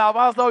to say that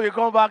Pastor will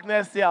come back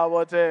next year,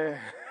 but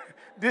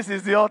this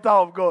is the altar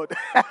of God.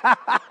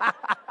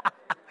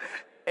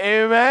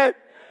 Amen.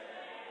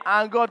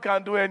 And God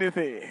can do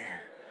anything.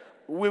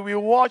 We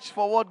will watch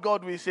for what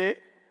God will say.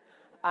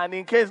 And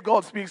in case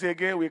God speaks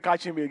again, we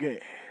catch him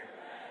again.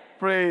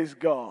 Praise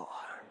God.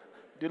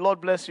 The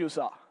Lord bless you,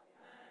 sir.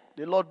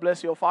 The Lord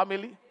bless your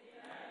family.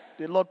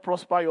 The Lord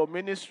prosper your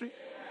ministry.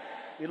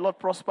 The Lord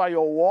prosper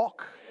your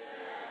work.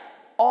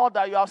 All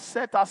that you have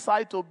set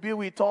aside to be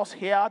with us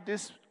here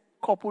this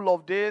couple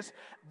of days,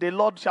 the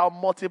Lord shall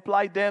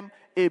multiply them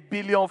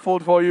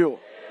 1,000,000,000-fold for you.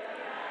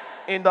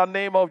 In the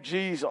name of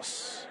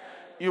Jesus.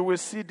 You will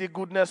see the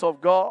goodness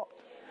of God.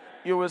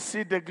 You will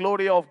see the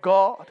glory of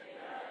God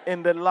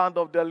in the land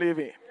of the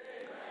living.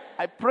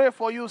 I pray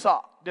for you, sir.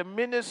 The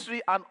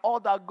ministry and all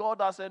that God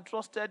has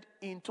entrusted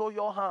into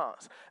your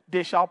hands,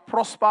 they shall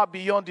prosper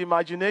beyond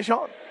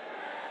imagination.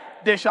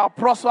 They shall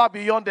prosper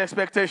beyond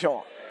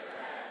expectation.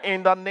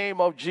 In the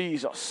name of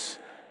Jesus.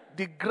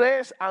 The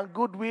grace and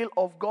goodwill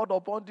of God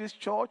upon this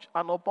church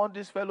and upon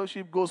this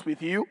fellowship goes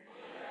with you.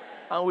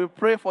 And we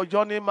pray for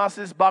journey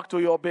masses back to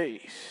your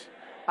base.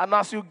 And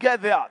as you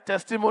get there,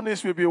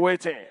 testimonies will be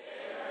waiting.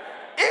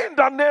 In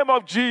the name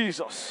of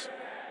Jesus.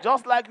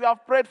 Just like you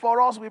have prayed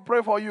for us, we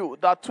pray for you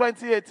that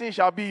 2018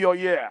 shall be your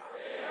year.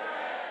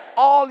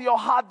 All your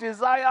heart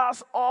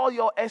desires, all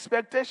your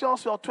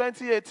expectations for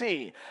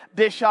 2018,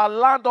 they shall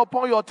land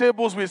upon your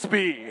tables with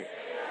speed.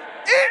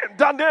 In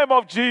the name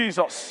of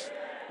Jesus,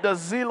 the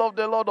zeal of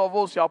the Lord of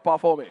hosts shall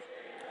perform it.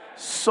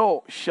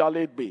 So shall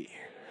it be.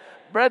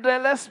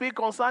 Brethren, let's speak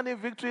concerning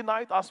victory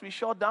night as we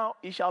shut down.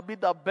 It shall be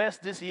the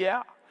best this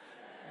year.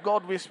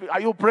 God will speak. Are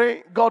you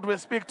praying? God will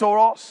speak to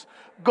us.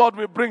 God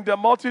will bring the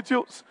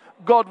multitudes.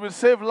 God will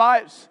save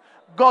lives.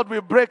 God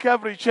will break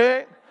every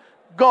chain.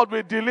 God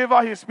will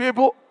deliver his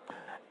people.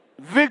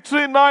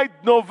 Victory night,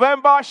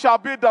 November, shall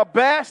be the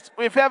best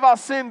we've ever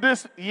seen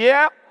this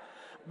year,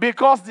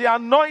 because the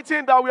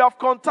anointing that we have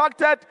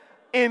contacted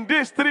in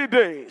these 3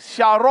 days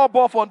shall rub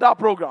off on that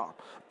program.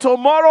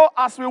 Tomorrow,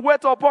 as we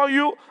wait upon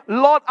you,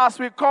 Lord, as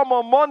we come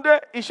on Monday,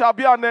 it shall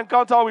be an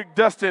encounter with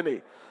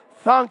destiny.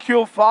 Thank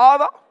you,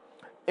 Father,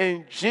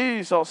 in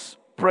Jesus'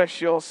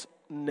 precious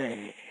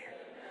name.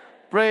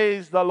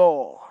 Praise the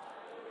Lord.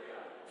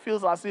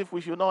 Feels as if we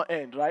should not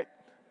end, right?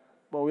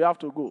 But we have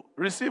to go.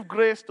 Receive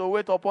grace to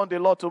wait upon the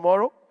Lord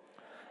tomorrow.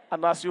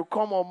 And as you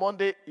come on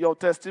Monday, your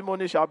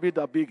testimony shall be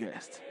the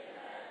biggest.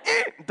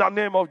 In the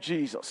name of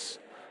Jesus,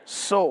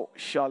 so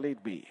shall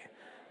it be.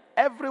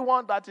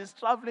 Everyone that is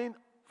traveling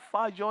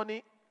far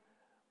journey,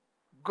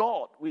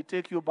 God will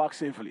take you back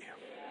safely.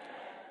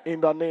 In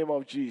the name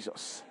of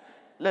Jesus.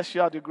 Let's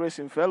share the grace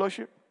in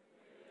fellowship.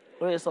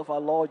 Grace of our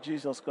Lord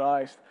Jesus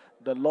Christ,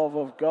 the love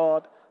of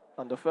God,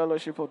 and the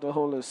fellowship of the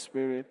Holy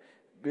Spirit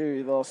be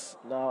with us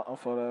now and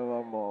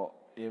forevermore.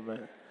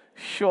 Amen.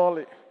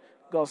 Surely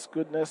God's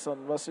goodness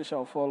and mercy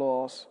shall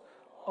follow us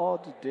all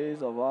the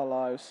days of our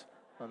lives,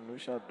 and we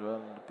shall dwell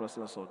in the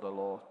presence of the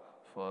Lord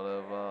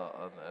forever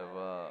and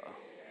ever.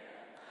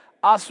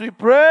 As we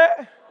pray,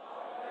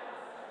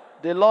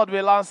 the Lord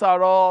will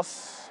answer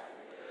us.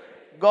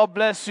 God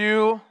bless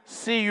you.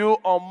 See you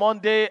on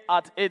Monday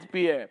at 8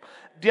 p.m.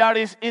 There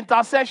is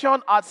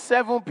intercession at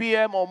 7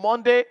 p.m. on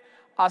Monday.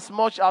 As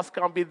much as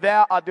can be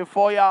there at the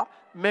foyer,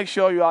 make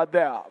sure you are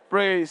there.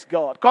 Praise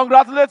God.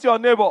 Congratulate your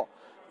neighbor.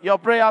 Your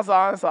prayers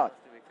are answered.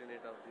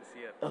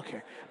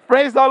 Okay.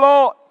 Praise the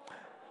Lord.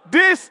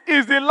 This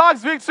is the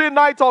last victory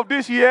night of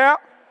this year.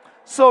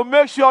 So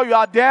make sure you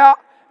are there.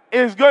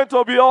 It's going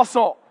to be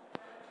awesome.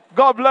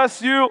 God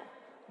bless you.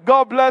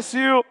 God bless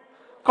you.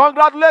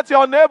 Congratulate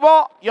your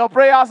neighbor. Your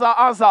prayers are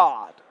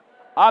answered.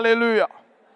 Hallelujah.